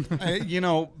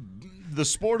depression. The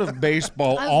sport of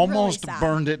baseball I was almost really sad.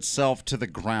 burned itself to the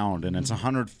ground, and it's a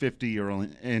 150-year-old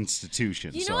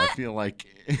institution. You know so what? I feel like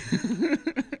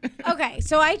Okay,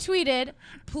 so I tweeted,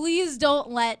 please don't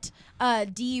let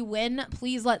D win.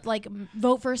 Please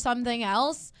vote for something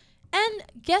else. And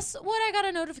guess what I got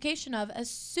a notification of as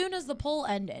soon as the poll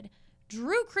ended?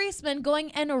 Drew Creasman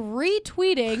going and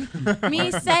retweeting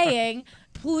me saying,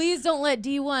 please don't let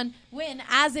D1 win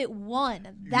as it won.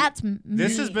 That's me.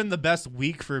 This has been the best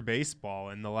week for baseball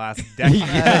in the last decade.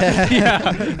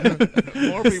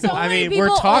 more people. So many we're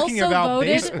people talking also about voted.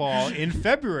 baseball in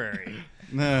February.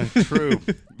 True.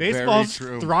 Baseball's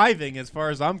Very true. thriving as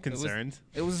far as I'm concerned.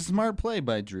 It was a smart play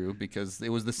by Drew because it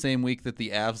was the same week that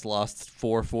the Avs lost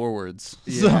 4 forwards.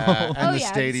 Yeah, and the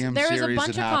yeah. stadium There was series a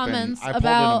bunch that of happened. comments I pulled in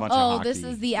a bunch about, of this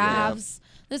hockey. is the Avs.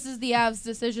 This is the Avs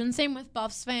decision. Same with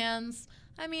Buffs fans.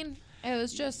 I mean, it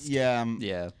was just... Yeah.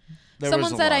 Yeah.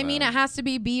 Someone said, it has to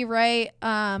be right.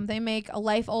 They make a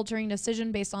life-altering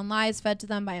decision based on lies fed to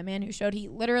them by a man who showed he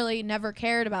literally never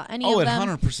cared about any Oh, of it them.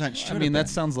 100% should. I mean, that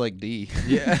sounds like D.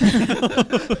 Yeah.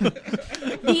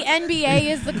 The NBA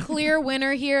is the clear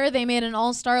winner here. They made an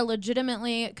all-star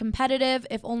legitimately competitive,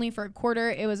 if only for a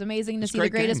quarter. It was amazing to see the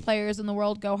great greatest game. players in the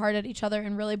world go hard at each other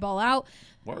and really ball out.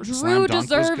 Word. Drew Slam dunk was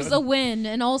deserves good. a win,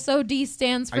 and also D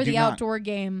stands I for do the not. outdoor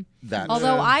game. That's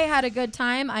Although I had a good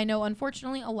time, I know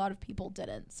unfortunately a lot of people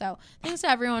didn't. So thanks to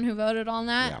everyone who voted on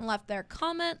that Yeah. and left their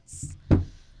comments.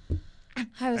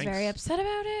 I was very upset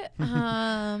about it.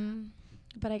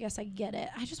 But I guess I get it.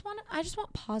 I just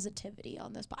want positivity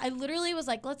on this. I literally was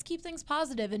like, let's keep things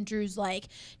positive, and Drew's like,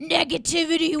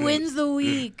 negativity wins the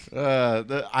week.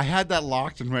 I had that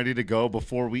locked and ready to go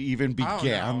before we even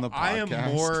began the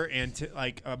podcast.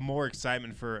 I am more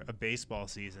excitement for a baseball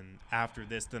season after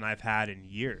this than I've had in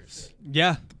years.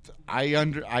 Yeah.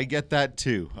 I get that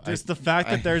too. Just the fact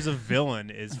that there's a villain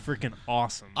is freaking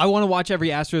awesome. I want to watch every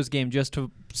Astros game just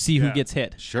to see who gets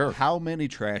hit. Sure. How many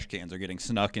trash cans are getting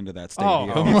snuck into that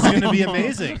stadium? Oh, it's going to be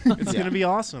amazing. It's going to be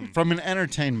awesome. From an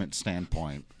entertainment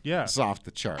standpoint, Yeah. it's off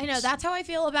the charts. I know that's how I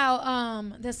feel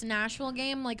about this Nashville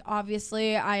game. Like,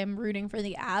 obviously, I am rooting for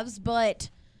the Avs, but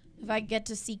if I get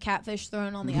to see catfish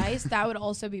thrown on the ice, that would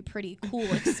also be pretty cool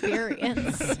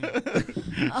experience.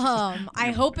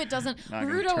 I hope it doesn't. Not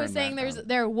gonna Rudo was turn saying that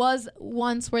there was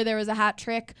once where there was a hat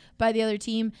trick by the other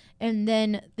team, and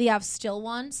then the Avs still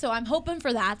won. So I'm hoping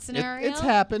for that scenario. It's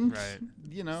happened. Right.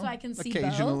 You know, So I can see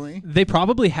occasionally. They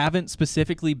probably haven't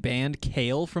specifically banned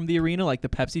kale from the arena like the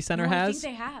Pepsi Center No, I has.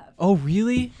 think they have. Oh,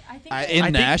 really? I think In I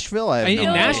think- Nashville, I have In no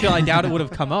No. Nashville, I doubt it No. would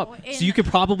have come up. In- So you could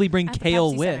probably bring at the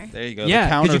kale Pepsi with. Center. There you go. Yeah, the 'cause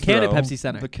counter you can at throw. Pepsi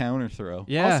Center. The counter throw.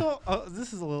 Yeah. Also,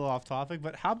 this is a little off topic,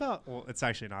 but how about, well, it's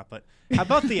actually not, but how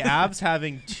about the Avs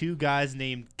having 2 guys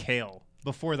named Kale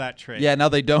before that trade? Yeah, now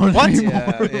they don't What?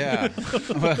 anymore. Yeah.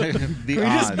 Can we The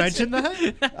just odds. mention that?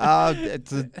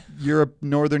 It's a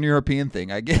Northern European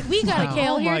thing, I guess. we got a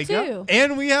kale Oh here my too. God.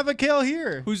 And we have a Kale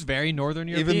here. Who's very northern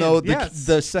European. Even though Yes.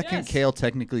 the second Yes. kale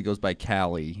technically goes by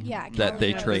Cali, Yeah, that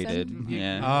they Cali traded. Rosen.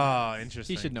 Yeah. Oh,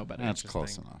 interesting. he should know better. That's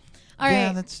close enough. All right.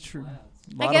 Yeah, that's true.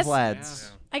 A lot guess- of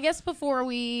lads. I guess before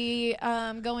we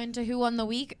go into who won the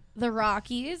week, the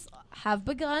Rockies have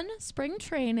begun spring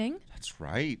training. That's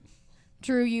right.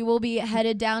 Drew, you will be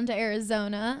headed down to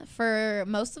Arizona for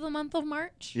most of the month of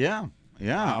March. Yeah.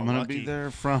 Yeah. I'm going to be lucky. there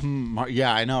from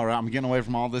yeah, I know. Right? I'm getting away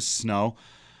from all this snow.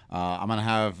 I'm going to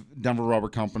have Denver Rubber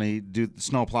Company do the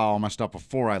snow plow all my stuff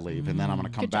before I leave, and then I'm going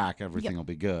to come Good job. back. Everything Yep. will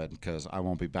be good because I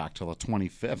won't be back till the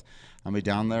 25th. I'll be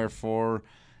down there for,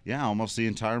 almost the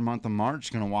entire month of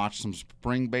March. Going to watch some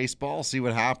spring baseball, see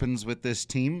what happens with this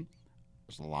team.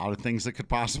 There's a lot of things that could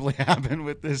possibly happen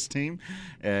with this team.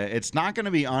 It's not going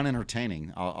to be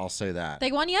unentertaining. I'll say that.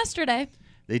 They won yesterday.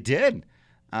 They did.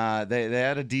 They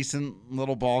had a decent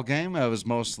little ball game. It was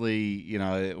mostly,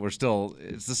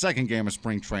 it's the second game of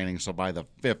spring training, so by the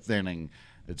 5th inning,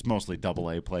 it's mostly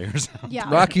AA players Yeah.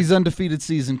 Rockies' undefeated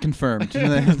season confirmed.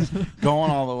 going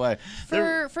all the way.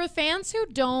 For fans who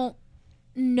don't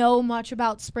know much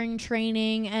about spring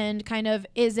training and kind of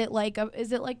is it like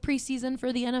preseason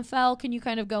for the NFL? Can you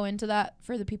kind of go into that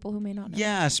for the people who may not know?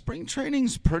 Yeah, spring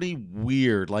training's pretty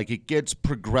weird. Like, it gets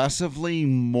progressively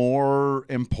more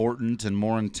important and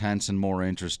more intense and more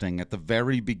interesting. At the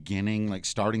very beginning, like,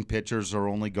 starting pitchers are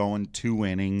only going 2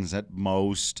 innings at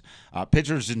most.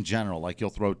 Pitchers in general, like, you'll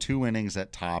throw 2 innings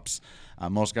at tops.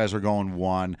 Most guys are going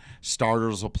 1.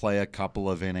 Starters will play a couple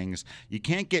of innings. You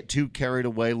can't get too carried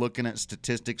away looking at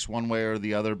statistics one way or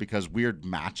the other because weird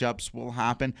matchups will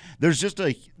happen. There's just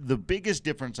the biggest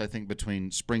difference, I think,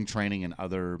 between spring training and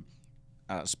other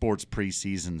sports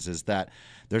preseasons is that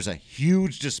there's a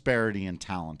huge disparity in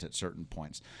talent at certain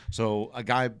points. So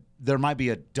there might be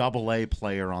a AA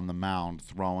player on the mound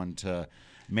throwing to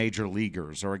major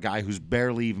leaguers, or a guy who's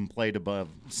barely even played above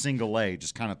single A,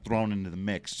 just kind of thrown into the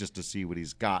mix just to see what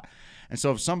he's got. And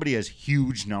so if somebody has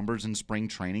huge numbers in spring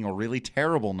training or really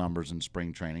terrible numbers in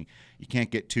spring training, you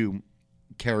can't get too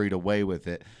carried away with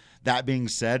it. That being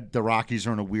said, the Rockies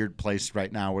are in a weird place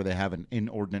right now where they have an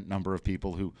inordinate number of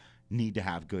people who need to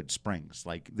have good springs.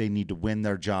 Like, they need to win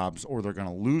their jobs or they're going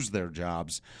to lose their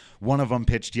jobs. One of them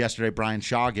pitched yesterday. Brian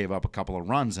Shaw gave up a couple of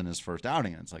runs in his first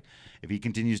outing. And it's like, if he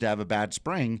continues to have a bad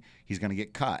spring, he's going to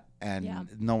get cut. And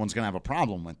no one's going to have a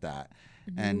problem with that.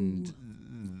 And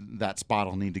that spot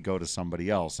will need to go to somebody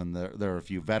else. And there are a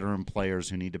few veteran players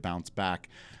who need to bounce back.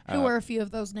 Who are a few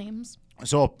of those names?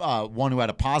 So one who had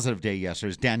a positive day yesterday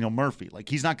is Daniel Murphy. Like,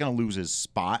 he's not going to lose his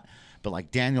spot, but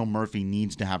like Daniel Murphy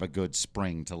needs to have a good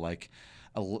spring to like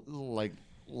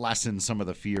lessen some of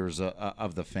the fears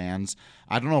of the fans.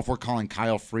 I don't know if we're calling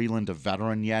Kyle Freeland a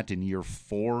veteran yet in year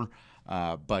 4,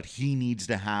 but he needs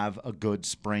to have a good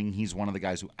spring. He's one of the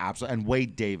guys who absolutely – and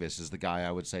Wade Davis is the guy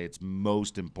I would say it's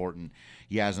most important.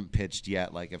 He hasn't pitched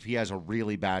yet. Like, if he has a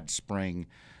really bad spring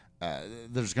 –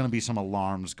 there's going to be some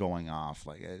alarms going off.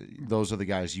 Like, those are the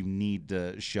guys you need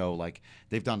to show like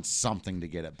they've done something to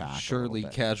get it back. Surely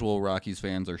casual Rockies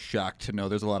fans are shocked to know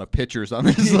there's a lot of pitchers on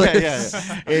this list.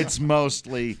 Yeah. It's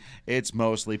mostly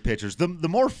pitchers. The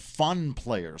more fun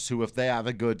players who, if they have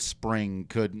a good spring,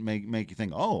 could make you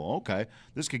think, oh, okay,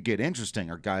 this could get interesting,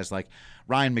 are guys like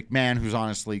Ryan McMahon, who's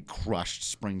honestly crushed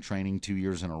spring training 2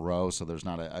 years in a row, so there's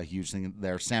not a huge thing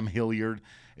there. Sam Hilliard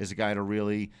is a guy to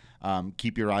really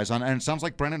keep your eyes on. And it sounds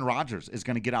like Brendan Rodgers is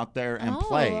going to get out there and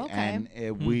play. Okay.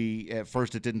 And at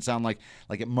first it didn't sound like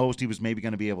at most he was maybe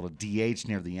going to be able to DH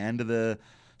near the end of the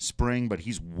spring, but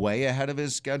he's way ahead of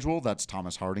his schedule. That's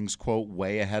Thomas Harding's quote,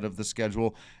 way ahead of the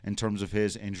schedule in terms of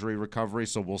his injury recovery.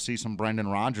 So we'll see some Brendan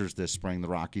Rodgers this spring, the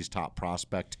Rockies' top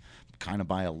prospect, kind of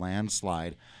by a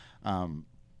landslide.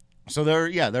 So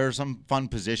there are some fun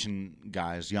position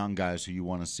guys, young guys who you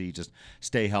want to see just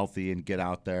stay healthy and get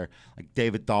out there. Like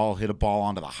David Dahl hit a ball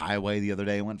onto the highway the other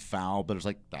day, it went foul, but it's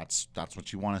like that's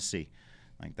what you want to see.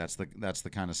 Like that's the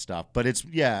kind of stuff. But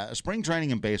spring training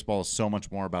in baseball is so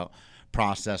much more about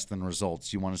process than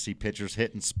results. You want to see pitchers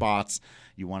hitting spots.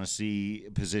 You want to see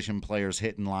position players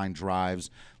hitting line drives,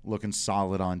 looking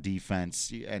solid on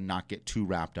defense, and not get too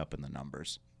wrapped up in the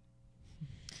numbers.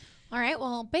 All right,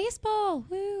 well, baseball,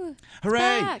 woo. Hooray.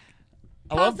 Back.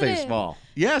 I love baseball.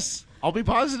 Yes, I'll be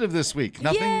positive this week.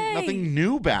 Nothing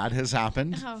new bad has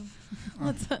happened.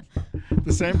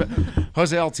 The same, but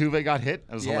Jose Altuve got hit.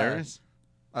 That was hilarious.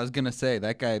 I was going to say,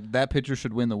 that pitcher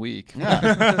should win the week. Yeah.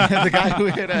 The guy who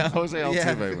hit Jose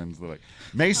Altuve wins the week.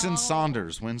 Mason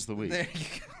Saunders wins the week. There you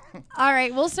go. All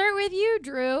right, we'll start with you,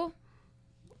 Drew.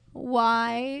 Who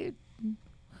won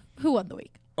the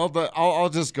week? Oh, but I'll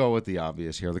just go with the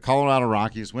obvious here. The Colorado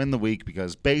Rockies win the week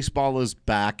because baseball is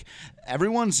back.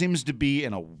 Everyone seems to be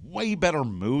in a way better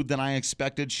mood than I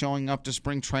expected showing up to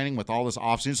spring training with all this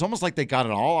offseason. It's almost like they got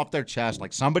it all off their chest.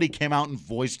 Like somebody came out and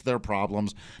voiced their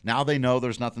problems. Now they know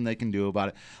there's nothing they can do about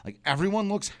it. Like everyone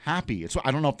looks happy.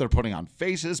 I don't know if they're putting on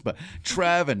faces, but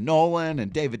Trev and Nolan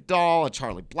and David Dahl and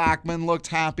Charlie Blackmon looked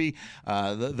happy.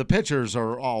 The pitchers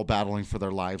are all battling for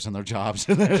their lives and their jobs.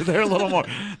 They're a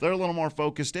little more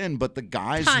focused in, but the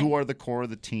guys who are the core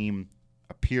of the team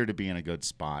appear to be in a good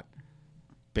spot.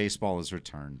 Baseball is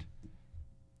returned.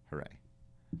 Hooray.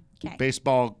 Okay.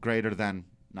 Baseball greater than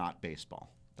not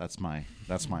baseball. That's my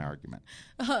argument.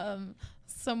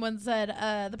 Someone said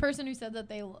the person who said that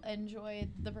they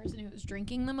enjoyed the person who was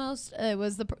drinking the most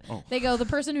was they go the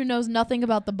person who knows nothing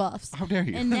about the Buffs. How dare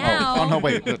you? And now oh no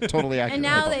wait, totally accurate. And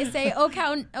now they say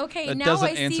okay that now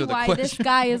I see why this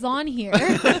guy is on here.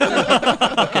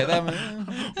 Okay,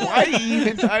 why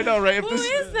even? I know, right? Who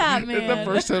is that man? The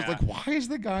first says like, why is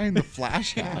the guy in the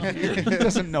flash hat here? He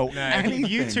doesn't know anything. If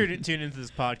you tune into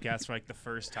this podcast for like the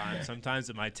first time, sometimes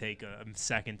it might take a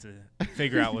second to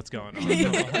figure out what's going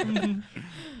on.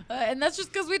 And that's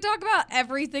just because we talk about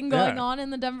everything going on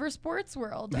in the Denver sports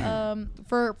world.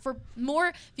 For more,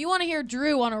 if you want to hear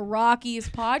Drew on a Rockies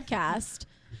podcast,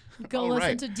 go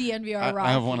listen to DNVR Rockies.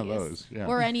 I have one of those. Yeah.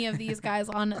 Or any of these guys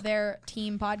on their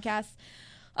team podcasts.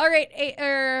 All right,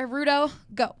 Rudo,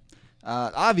 go.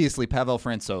 Obviously, Pavel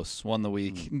Francouz won the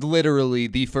week. Literally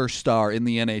the first star in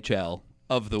the NHL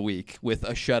of the week with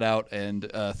a shutout and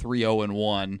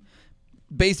 3-0-1.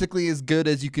 Basically as good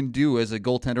as you can do as a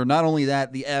goaltender. Not only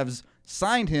that, the Avs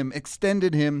signed him,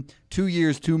 extended him 2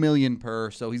 years, $2 million per,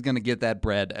 so he's going to get that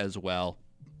bread as well.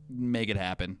 Make it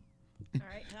happen. All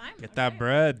right, time. Get that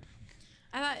bread.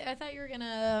 I thought you were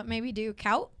gonna maybe do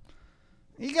Kaut.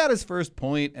 He got his first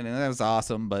point, and that was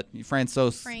awesome, but Francois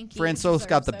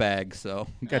got the bag, so.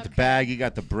 You got the bag, you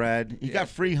got the bread. You got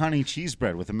free honey cheese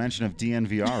bread with a mention of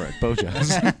DNVR at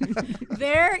Bojo's.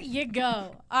 There you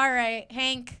go. All right,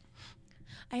 Hank.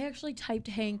 I actually typed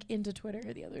Hank into Twitter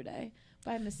the other day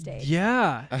by mistake.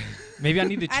 Yeah. Maybe I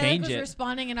need to change I was it.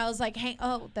 responding, and I was like, Hank,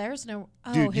 there's no.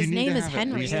 Oh, Dude, his name is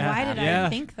Henry. Yeah. Why did I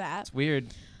think that? It's weird.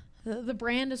 The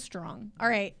brand is strong. All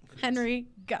right, Henry,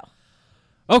 go.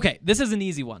 Okay, this is an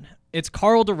easy one. It's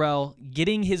Carl Durrell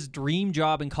getting his dream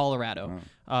job in Colorado.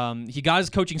 He got his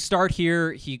coaching start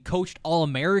here. He coached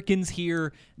All-Americans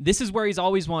here. This is where he's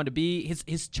always wanted to be.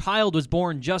 His child was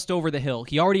born just over the hill.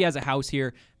 He already has a house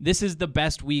here. This is the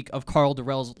best week of Carl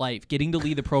Durrell's life, getting to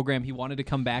lead the program he wanted to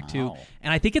come back to.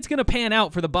 And I think it's going to pan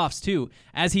out for the Buffs, too.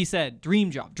 As he said,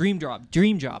 dream job, dream job,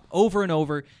 dream job, over and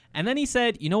over. And then he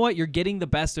said, you know what? You're getting the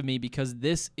best of me because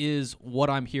this is what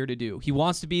I'm here to do. He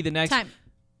wants to be the next... Time.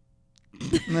 You're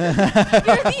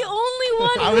the only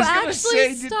one who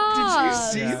actually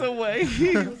stopped. Did you see the way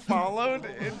he followed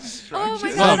instructions? Oh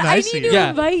my God! I need to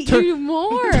invite you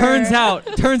more. Turns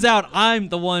out I'm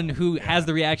the one who has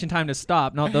the reaction time to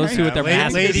stop, not those two with their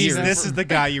masks. Ladies, this is the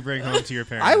guy you bring home to your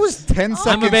parents. I was 10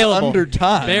 seconds available. under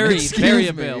time. Very Excuse me.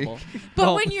 available.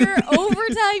 But when you're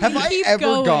overtime, have you I keep ever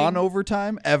going. gone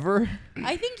overtime? Ever?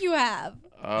 I think you have.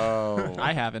 Oh,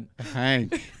 I haven't.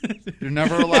 Hank, you're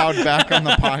never allowed back on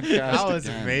the podcast. That was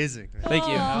again. amazing. Thank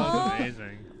you. That was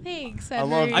amazing. Thanks, I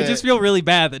love Henry. I just feel really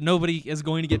bad that nobody is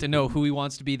going to get to know who he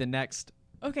wants to be the next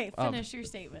Okay, finish your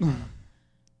statement.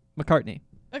 McCartney.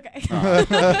 Okay.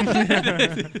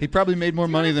 He probably made more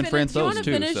money than Francois,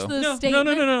 too. Finish So. the No,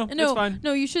 statement? no. It's fine.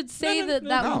 No, you should say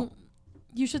no.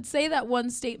 You should say that one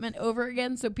statement over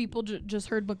again so people just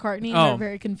heard McCartney and Oh. are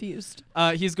very confused.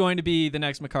 He's going to be the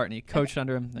next McCartney, coached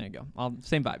under him. There you go.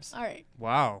 Same vibes. All right.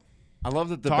 Wow. I love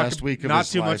that the best week of not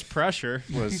his too life much pressure.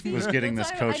 was getting this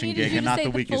I coaching needed gig, you and to not say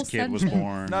the the week full his kid was sentence.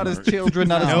 born. Not his or- children,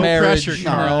 not his No marriage. pressure, No.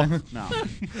 Carl. No.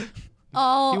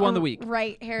 All He won the week.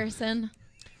 Right, Harrison.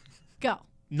 Go.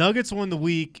 Nuggets won the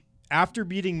week after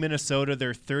beating Minnesota.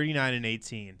 They're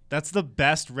 39-18. That's the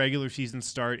best regular season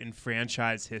start in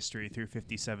franchise history through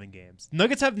 57 games.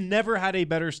 Nuggets have never had a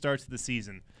better start to the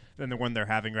season than the one they're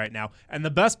having right now. And the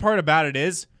best part about it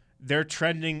is they're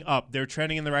trending up. They're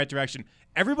trending in the right direction.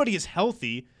 Everybody is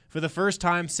healthy for the first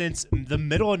time since the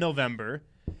middle of November.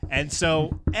 And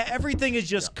so everything is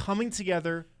just coming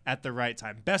together at the right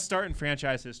time. Best start in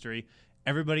franchise history.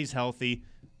 Everybody's healthy.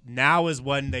 Now is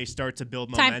when they start to build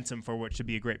momentum for what should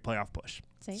be a great playoff push.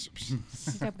 Say.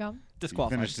 Keep going.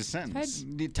 Disqualified. Finish the sentence.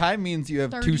 Time means you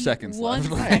have 2 seconds 31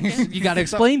 left. seconds. You got to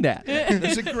explain that.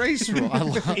 There's a grace rule. I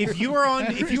love If you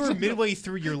were midway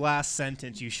through your last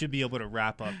sentence, you should be able to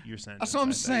wrap up your sentence. That's what I'm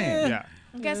I think. saying. Yeah.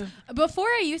 Guys, before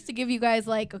I used to give you guys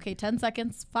 10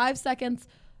 seconds, 5 seconds,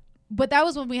 but that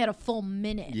was when we had a full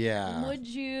minute. Yeah. Would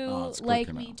you Oh, it's like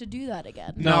quicker me now. to do that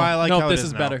again? No, I like Nope, how it this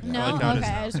is now. better. I No? like how it is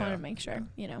Okay, now. I just wanted Yeah. to make sure.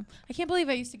 I can't believe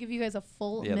I used to give you guys a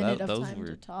full Yeah, minute those of time were-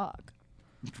 to talk.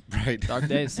 Right. Dark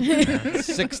days.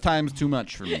 6 times too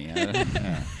much for me.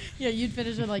 Yeah, you'd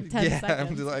finish in 10 yeah, seconds.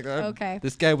 I'm just like, Okay.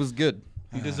 This guy was good.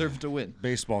 He deserved to win.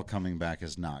 Baseball coming back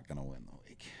is not going to win the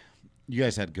week. You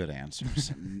guys had good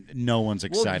answers. No one's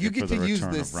excited Well, you for get the to use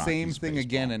return the of Rockies same thing baseball.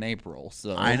 again in April.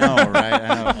 So I know, right?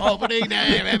 I know. Opening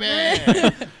day,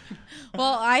 baby.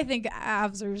 Well, I think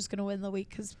Avs are just going to win the week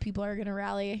because people are going to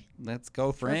rally. Let's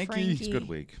go, Frankie. Frankie. It's a good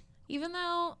week. Even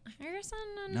though Harrison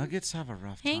and Nuggets have a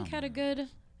rough Hank time. had a good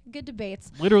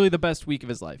debates. Literally the best week of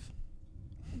his life.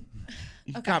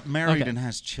 He got married Okay. and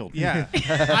has children. Yeah.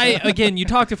 Again, you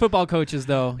talk to football coaches,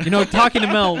 though. Talking to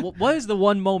Mel, what is the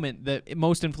one moment that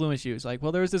most influenced you? It's like,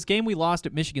 well, there was this game we lost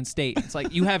at Michigan State. It's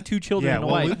like, you have 2 children Yeah, and a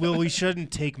well, wife. we shouldn't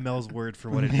take Mel's word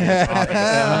for what it is.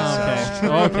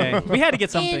 Okay. We had to get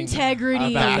something.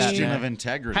 Integrity. about that, Bastion yeah. of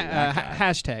integrity. that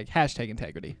guy. Hashtag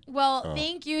integrity. Well,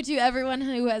 thank you to everyone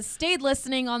who has stayed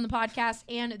listening on the podcast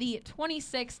and the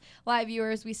 26 live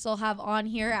viewers we still have on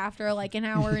here after an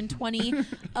hour and 20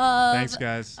 of, Thanks,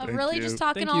 guys. of Thank really you. just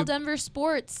talking Thank all you. Denver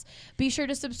sports. Be sure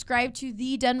to subscribe to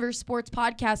the Denver Sports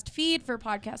Podcast feed for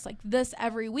podcasts like this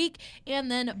every week and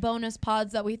then bonus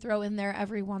pods that we throw in there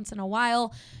every once in a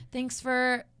while. Thanks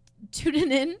for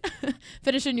tuning in.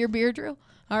 Finishing your beer, Drew.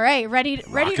 All right, ready to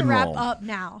and wrap roll. up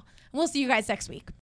now. We'll see you guys next week.